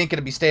knows he ain't going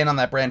to be staying on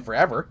that brand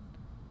forever.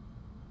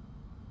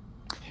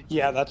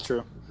 Yeah, that's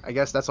true. I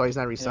guess that's why he's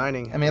not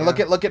resigning. I mean, look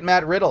at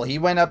Matt Riddle. He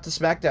went up to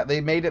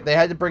SmackDown. They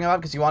had to bring him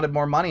up because he wanted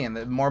more money, and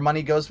the more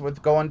money goes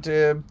with going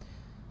to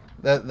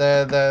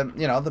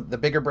the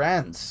bigger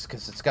brands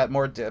because it's got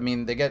more.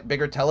 They get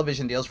bigger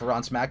television deals for Raw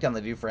and SmackDown than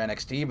they do for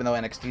NXT, even though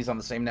NXT's on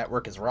the same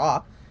network as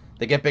Raw.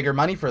 They get bigger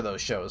money for those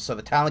shows, so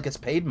the talent gets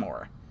paid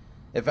more.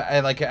 If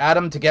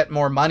Adam to get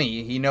more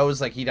money, he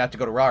knows he'd have to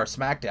go to Raw or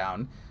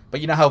SmackDown. But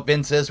you know how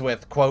Vince is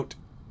with quote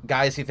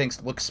guys he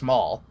thinks look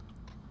small.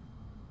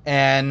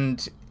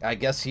 And I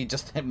guess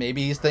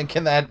maybe he's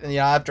thinking that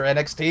after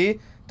NXT,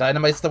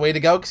 Dynamite's the way to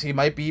go because he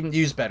might be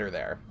used better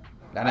there.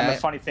 And the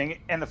funny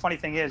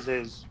thing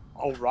is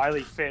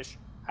O'Reilly Fish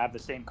have the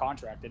same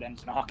contract that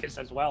ends in August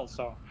as well.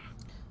 So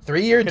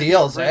 3-year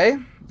deals, eh?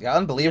 Yeah,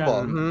 unbelievable.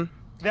 Yeah, mm-hmm.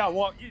 Yeah.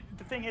 Well,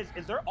 the thing is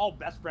they're all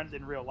best friends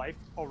in real life.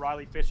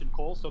 O'Reilly, Fish, and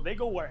Cole, so they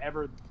go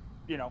wherever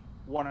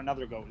one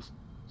another goes.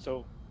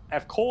 So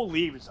if Cole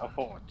leaves,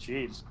 oh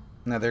jeez.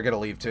 No, they're gonna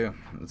leave too.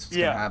 It's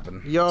gonna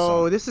happen.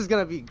 This is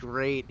gonna be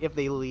great if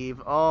they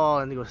leave. Oh,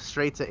 and they go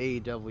straight to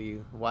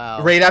AEW.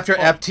 Wow. Right after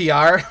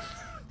FTR.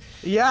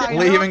 Yeah.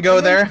 Leave and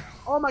go there.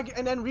 Oh my god!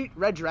 And then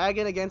Red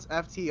Dragon against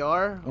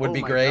FTR would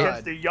be great.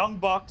 Against the Young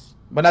Bucks.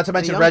 But not to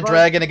mention Red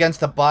Dragon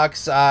against the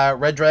Bucks,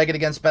 Red Dragon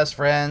against Best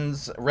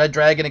Friends, Red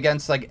Dragon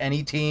against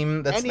any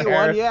team that's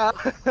there. Yeah.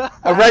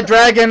 A Red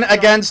Dragon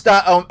against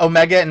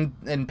Omega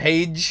and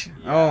Page.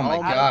 Yeah. Oh my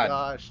god.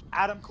 Gosh.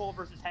 Adam Cole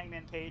versus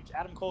Hangman Page.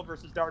 Adam Cole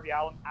versus Darby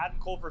Allin. Adam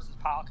Cole versus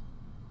Pac.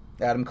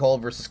 Adam Cole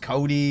versus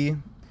Cody.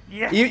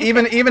 Yeah.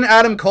 Even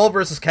Adam Cole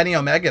versus Kenny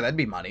Omega. That'd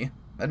be money.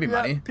 That'd be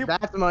money.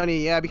 That's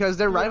money. Yeah, because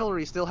their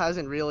rivalry still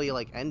hasn't really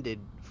ended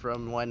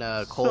from when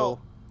Cole.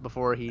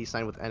 Before he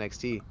signed with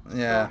NXT.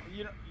 Yeah.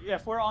 So,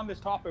 if we're on this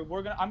topic,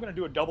 I'm gonna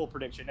do a double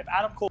prediction. If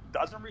Adam Cole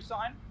doesn't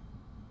resign,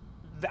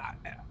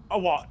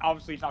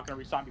 obviously he's not gonna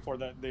resign before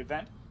the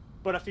event.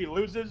 But if he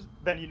loses,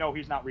 then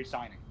he's not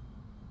resigning.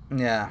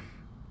 Yeah.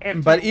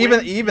 But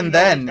even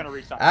then,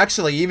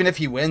 actually, even if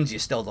he wins, you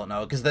still don't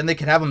know because then they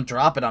could have him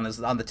drop it on the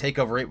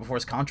takeover right before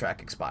his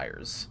contract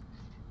expires.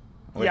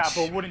 Yeah,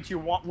 but wouldn't you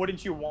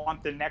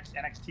want the next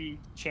NXT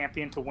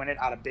champion to win it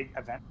at a big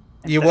event?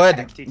 You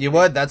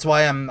would. That's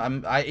why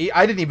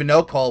I didn't even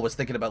know Cole was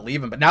thinking about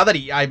leaving, but now that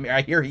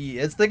I hear he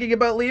is thinking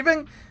about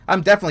leaving,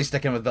 I'm definitely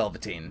sticking with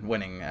Velveteen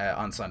winning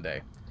on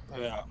Sunday.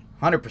 Yeah.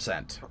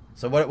 100%.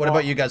 So what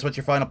about you guys? What's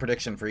your final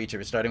prediction for each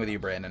of you? Starting with you,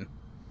 Brandon.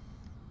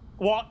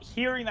 Well,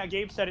 hearing that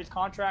Gabe said his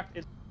contract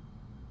is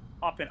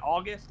up in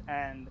August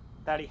and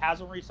that he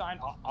hasn't re-signed,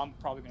 I'm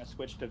probably going to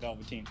switch to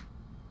Velveteen.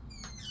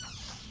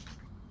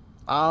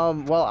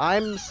 Well,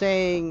 I'm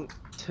saying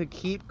to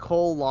keep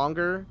Cole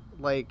longer.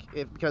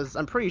 Because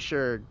I'm pretty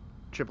sure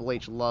Triple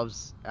H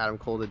loves Adam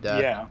Cole to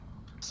death. Yeah.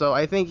 So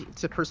I think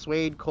to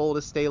persuade Cole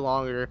to stay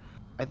longer,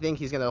 I think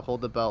he's gonna hold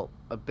the belt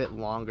a bit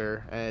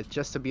longer, and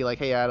just to be like,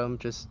 hey Adam,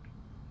 just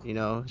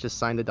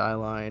sign the die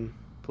line,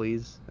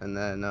 please. And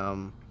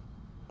then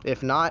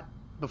if not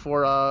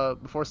before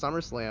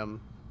SummerSlam,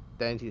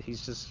 then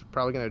he's just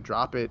probably gonna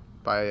drop it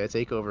by a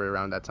takeover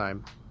around that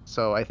time.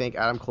 So I think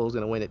Adam Cole's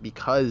gonna win it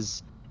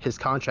because his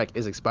contract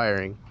is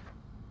expiring.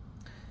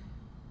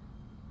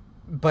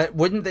 But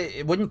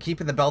wouldn't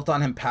keeping the belt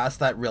on him past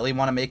that really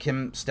want to make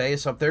him stay?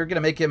 So if they're going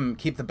to make him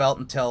keep the belt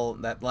until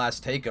that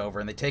last takeover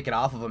and they take it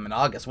off of him in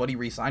August, what do you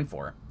re-sign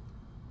for?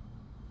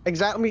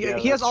 Exactly. Yeah,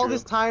 he has that's all true.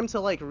 this time to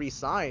like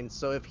resign.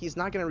 So if he's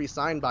not gonna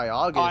resign by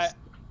August,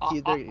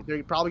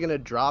 they're probably gonna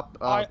drop.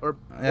 Or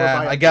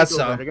by I guess takeover,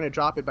 so. They're gonna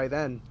drop it by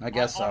then. I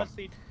guess so.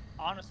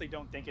 Honestly,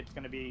 don't think it's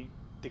going to be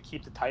to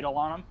keep the title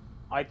on him.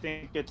 I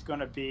think it's going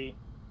to be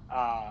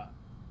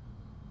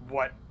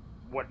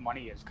what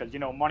money is, because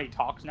money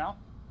talks now.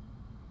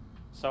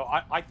 So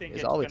I think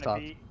it's going to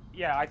be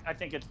I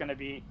think it's going to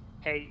be,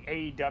 hey,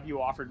 AEW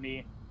offered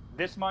me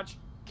this much,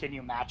 can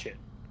you match it?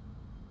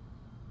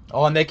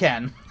 Oh, and they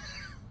can.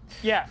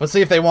 Yeah. Let's see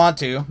if they want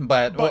to,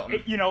 but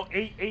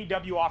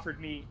AEW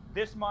offered me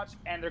this much,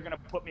 and they're going to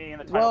put me in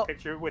the title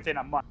picture within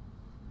a month.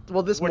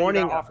 Well, this what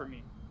morning, are you gonna offer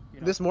me?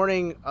 This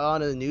morning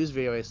on a news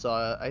video I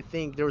saw, I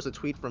think there was a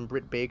tweet from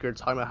Britt Baker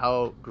talking about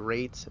how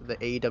great the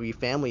AEW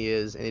family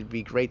is, and it'd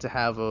be great to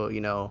have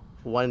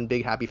one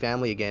big happy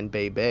family again,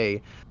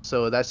 Bay.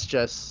 So I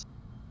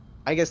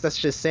guess that's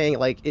just saying,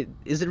 like,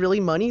 is it really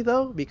money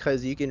though?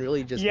 Because you can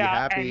really just be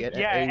happy at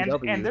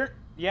AEW. And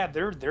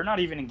they're not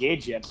even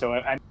engaged yet.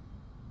 So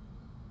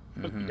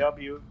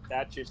AEW,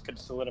 that just could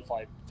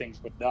solidify things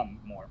with them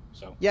more.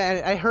 So yeah,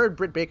 and I heard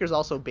Britt Baker's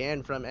also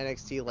banned from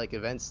NXT like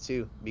events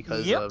too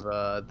because of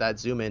that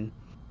zoom in.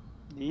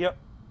 Yep.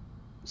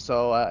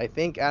 So I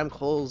think Adam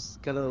Cole's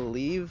gonna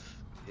leave,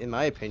 in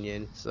my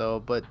opinion.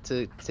 So, but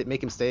to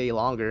make him stay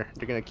longer,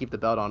 they're gonna keep the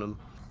belt on him.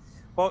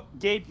 Well,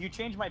 Gabe, you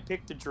changed my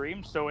pick to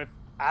Dream. So if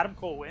Adam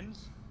Cole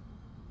wins,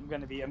 I'm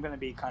gonna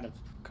be kind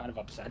of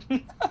upset.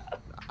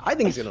 I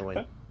think he's gonna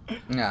win.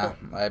 Yeah,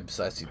 I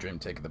see Dream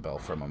taking the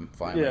belt from him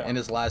finally in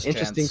his last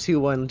Interesting chance.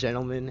 2-1,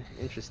 gentlemen.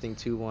 Interesting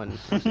 2-1.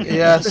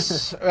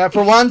 Yes,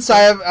 for once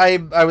I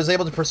was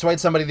able to persuade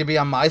somebody to be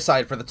on my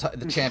side for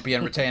the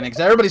champion retaining, because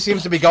everybody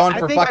seems to be going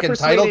for fucking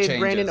title changes.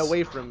 Brandon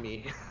away from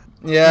me.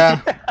 Yeah.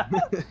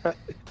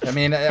 I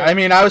mean,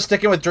 I was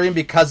sticking with Dream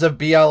because of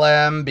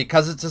BLM,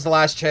 because it's his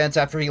last chance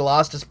after he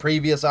lost his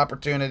previous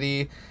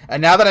opportunity.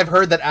 And now that I've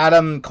heard that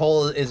Adam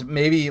Cole is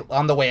maybe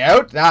on the way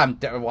out, I'm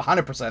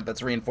 100%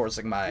 that's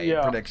reinforcing my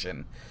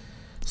prediction.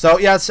 So,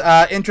 yes,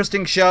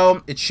 interesting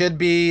show. It should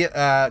be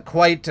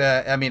quite,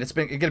 it's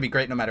going to be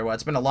great no matter what.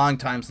 It's been a long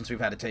time since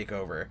we've had a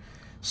takeover.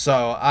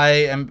 So I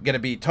am going to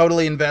be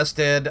totally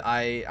invested.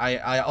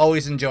 I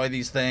always enjoy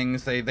these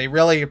things. They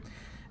really...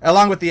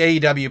 Along with the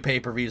AEW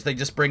pay-per-views, they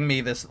just bring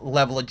me this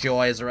level of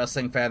joy as a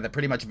wrestling fan that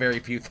pretty much very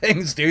few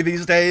things do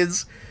these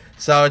days.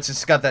 So it's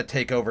just got that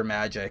takeover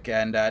magic.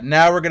 And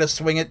now we're going to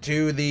swing it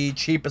to the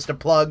cheapest of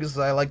plugs,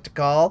 I like to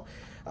call.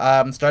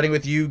 Starting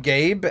with you,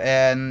 Gabe.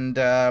 And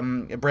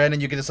Brandon,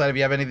 you can decide if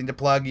you have anything to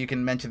plug. You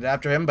can mention it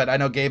after him. But I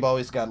know Gabe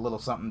always got a little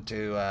something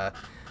to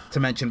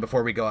mention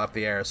before we go off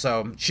the air.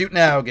 So shoot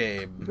now,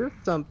 Gabe.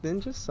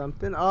 Just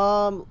something.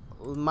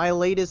 My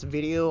latest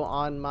video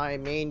on my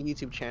main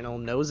YouTube channel,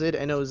 Nozid,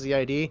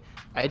 Nozid.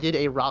 I did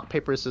a rock,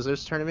 paper,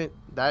 scissors tournament.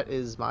 That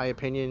is, my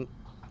opinion,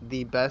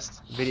 the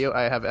best video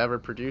I have ever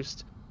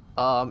produced.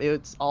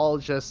 It's all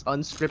just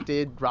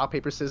unscripted rock,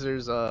 paper,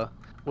 scissors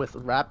with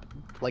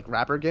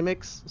rapper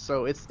gimmicks.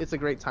 So it's a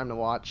great time to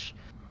watch.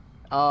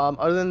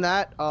 Other than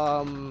that,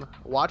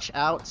 watch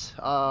out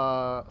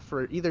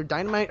for either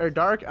Dynamite or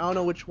Dark. I don't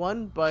know which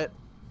one, but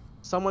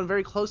someone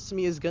very close to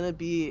me is gonna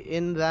be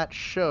in that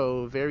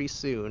show very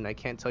soon. I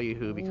can't tell you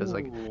who because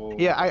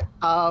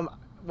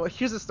well,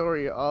 here's the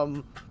story.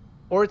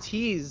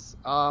 Ortiz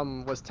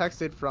was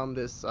texted from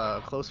this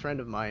close friend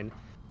of mine,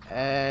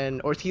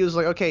 and Ortiz was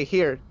like, okay,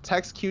 here,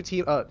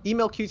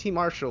 email QT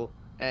Marshall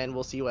and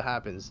we'll see what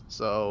happens.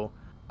 So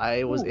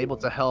I was able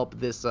to help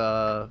this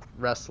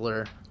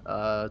wrestler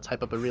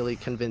type up a really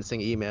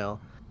convincing email.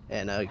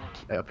 And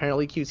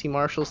apparently QT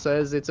Marshall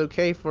says it's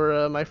okay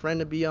for my friend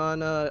to be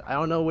on, I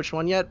don't know which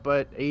one yet,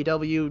 but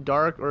AEW,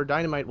 Dark, or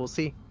Dynamite, we'll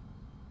see.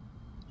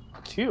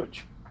 That's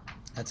huge.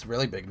 That's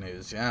really big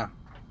news, yeah.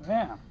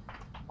 Yeah.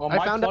 Well,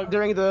 I found out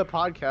during the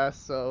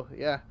podcast, so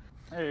yeah.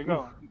 There you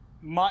go.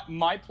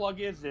 My plug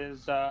is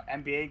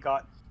NBA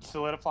got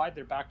solidified.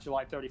 They're back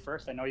July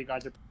 31st. I know you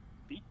guys are...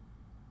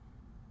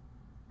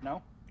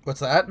 No?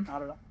 What's that? I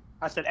don't know.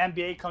 I said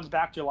NBA comes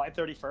back July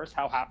 31st.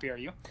 How happy are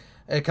you?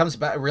 It comes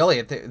back,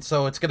 really?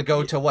 So it's going to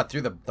go to what,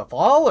 through the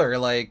fall, or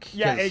like...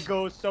 Yeah, it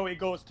goes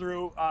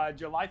through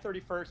July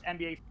 31st,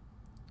 NBA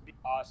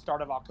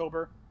start of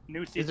October.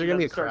 New season. Is there going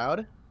to be a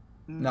crowd?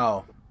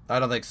 No, I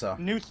don't think so.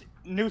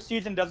 New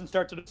season doesn't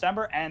start till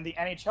December, and the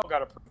NHL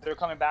got approved. They're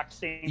coming back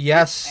same.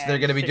 Yes, they're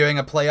going to be doing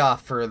a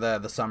playoff for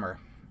the summer.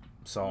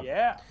 So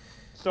yeah.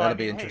 So that'll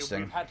be interesting.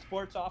 Hey, we've had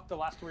sports off the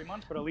last 3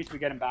 months, but at least we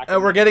get them back.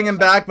 We're getting them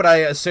back, but I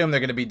assume they're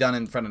going to be done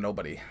in front of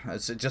nobody.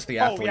 It's just the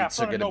athletes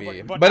are going to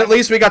be. But at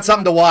least we got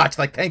something to watch.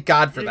 Like, thank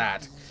God for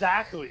that.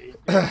 Exactly.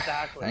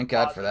 Thank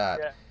God for that.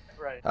 Yeah,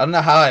 right. I don't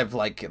know how I've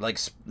like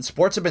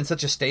sports have been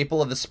such a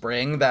staple of the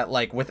spring that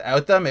like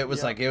without them it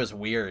was it was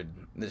weird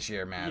this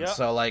year, man. Yeah.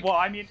 So like. Well,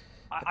 I mean,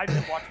 I've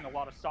been watching a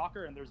lot of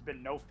soccer, and there's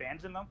been no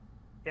fans in them.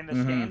 in the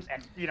stands,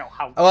 and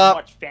how well,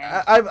 much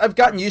fans. I've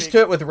gotten used to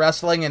it with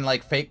wrestling and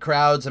like fake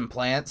crowds and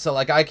plants, so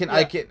like I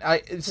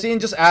seeing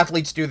just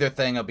athletes do their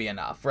thing will be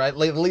enough, right?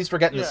 Like, at least we're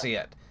getting to see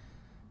it.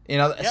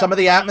 Some of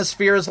the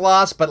atmosphere is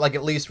lost, but like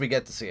at least we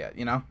get to see it.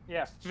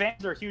 Yeah,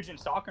 fans are huge in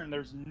soccer, and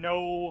there's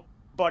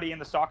nobody in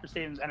the soccer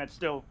stadiums, and it's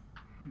still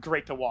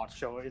great to watch.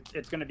 So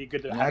it's going to be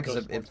good to have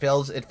because it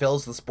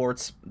fills the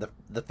sports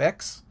the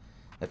fix.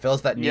 It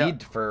fills that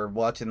need for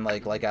watching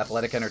like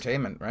athletic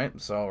entertainment, right?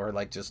 So, or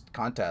like just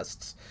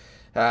contests.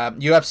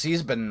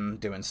 UFC's been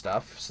doing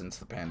stuff since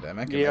the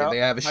pandemic. Yeah, they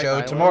have a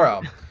show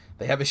tomorrow.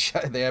 They have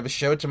a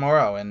show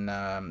tomorrow in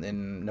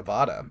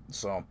Nevada.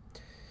 So,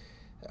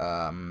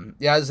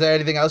 is there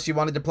anything else you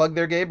wanted to plug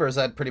there, Gabe, or is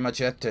that pretty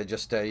much it?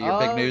 Just your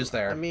big news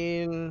there. I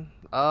mean,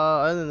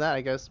 other than that,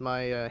 I guess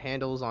my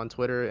handles on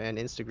Twitter and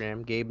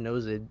Instagram, Gabe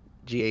Nozid,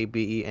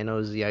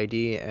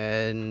 GABENOZID,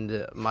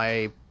 and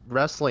my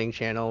wrestling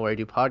channel where I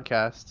do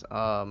podcasts,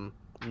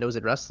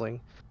 Nozid Wrestling,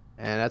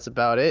 and that's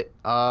about it.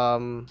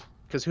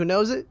 Because who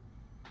knows it?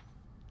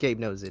 Gabe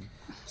knows it.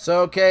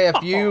 So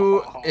if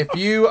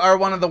you are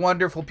one of the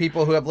wonderful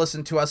people who have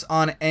listened to us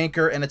on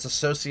Anchor and its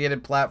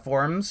associated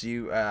platforms,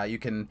 you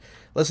can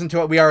listen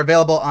to it. We are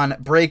available on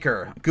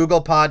Breaker,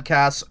 Google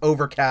Podcasts,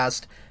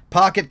 Overcast,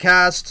 Pocket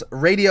Casts,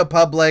 Radio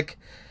Public,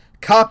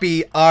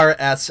 Copy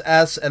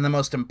RSS, and the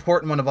most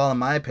important one of all, in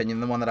my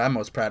opinion, the one that I'm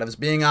most proud of, is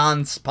being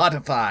on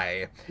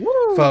Spotify.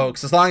 Woo!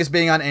 Folks, as long as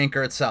being on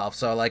Anchor itself.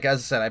 So, like, as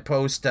I said, I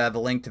post the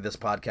link to this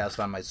podcast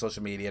on my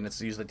social media, and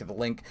it's usually to the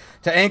link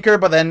to Anchor,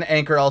 but then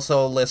Anchor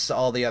also lists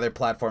all the other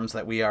platforms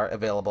that we are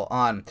available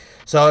on.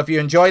 So, if you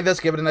enjoyed this,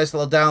 give it a nice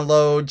little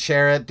download,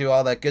 share it, do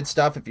all that good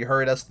stuff if you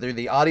heard us through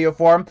the audio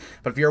form.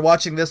 But if you're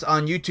watching this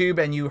on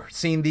YouTube and you've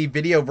seen the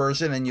video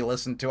version and you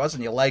listened to us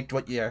and you liked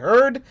what you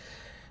heard,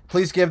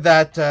 please give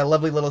that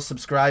lovely little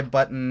subscribe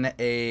button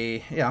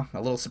a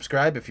little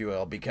subscribe, if you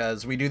will,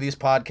 because we do these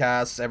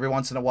podcasts every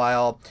once in a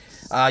while,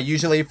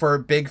 usually for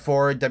big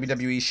four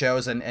WWE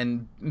shows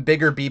and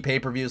bigger B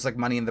pay-per-views like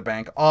Money in the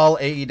Bank, all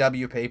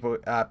AEW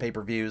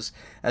pay-per-views,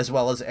 as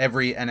well as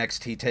every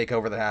NXT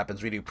takeover that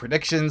happens. We do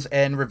predictions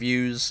and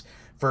reviews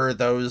for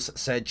those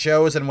said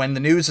shows, and when the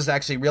news is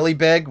actually really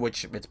big,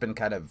 which it's been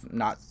kind of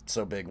not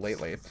so big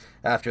lately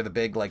after the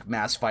big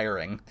mass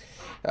firing,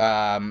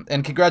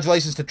 and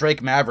congratulations to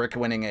Drake Maverick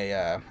winning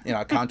a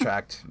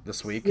contract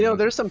this week.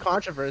 There's some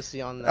controversy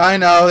on that. I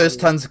know there's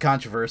tons of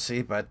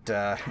controversy, but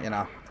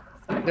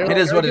it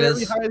is what it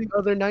is. Hire the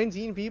other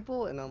 19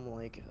 people, and I'm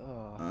like,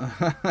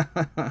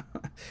 oh.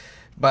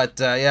 But,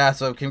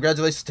 so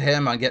congratulations to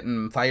him on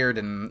getting fired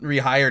and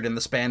rehired in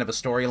the span of a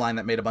storyline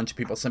that made a bunch of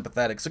people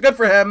sympathetic. So good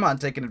for him on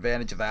taking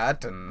advantage of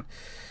that and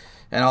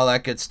all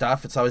that good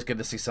stuff. It's always good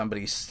to see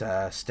somebody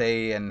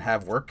stay and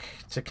have work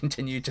to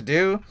continue to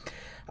do.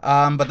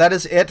 But that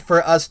is it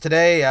for us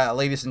today,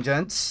 ladies and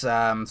gents.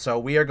 So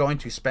we are going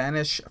to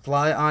Spanish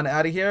fly on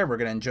out of here. We're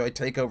going to enjoy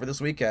TakeOver this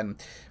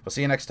weekend. We'll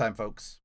see you next time, folks.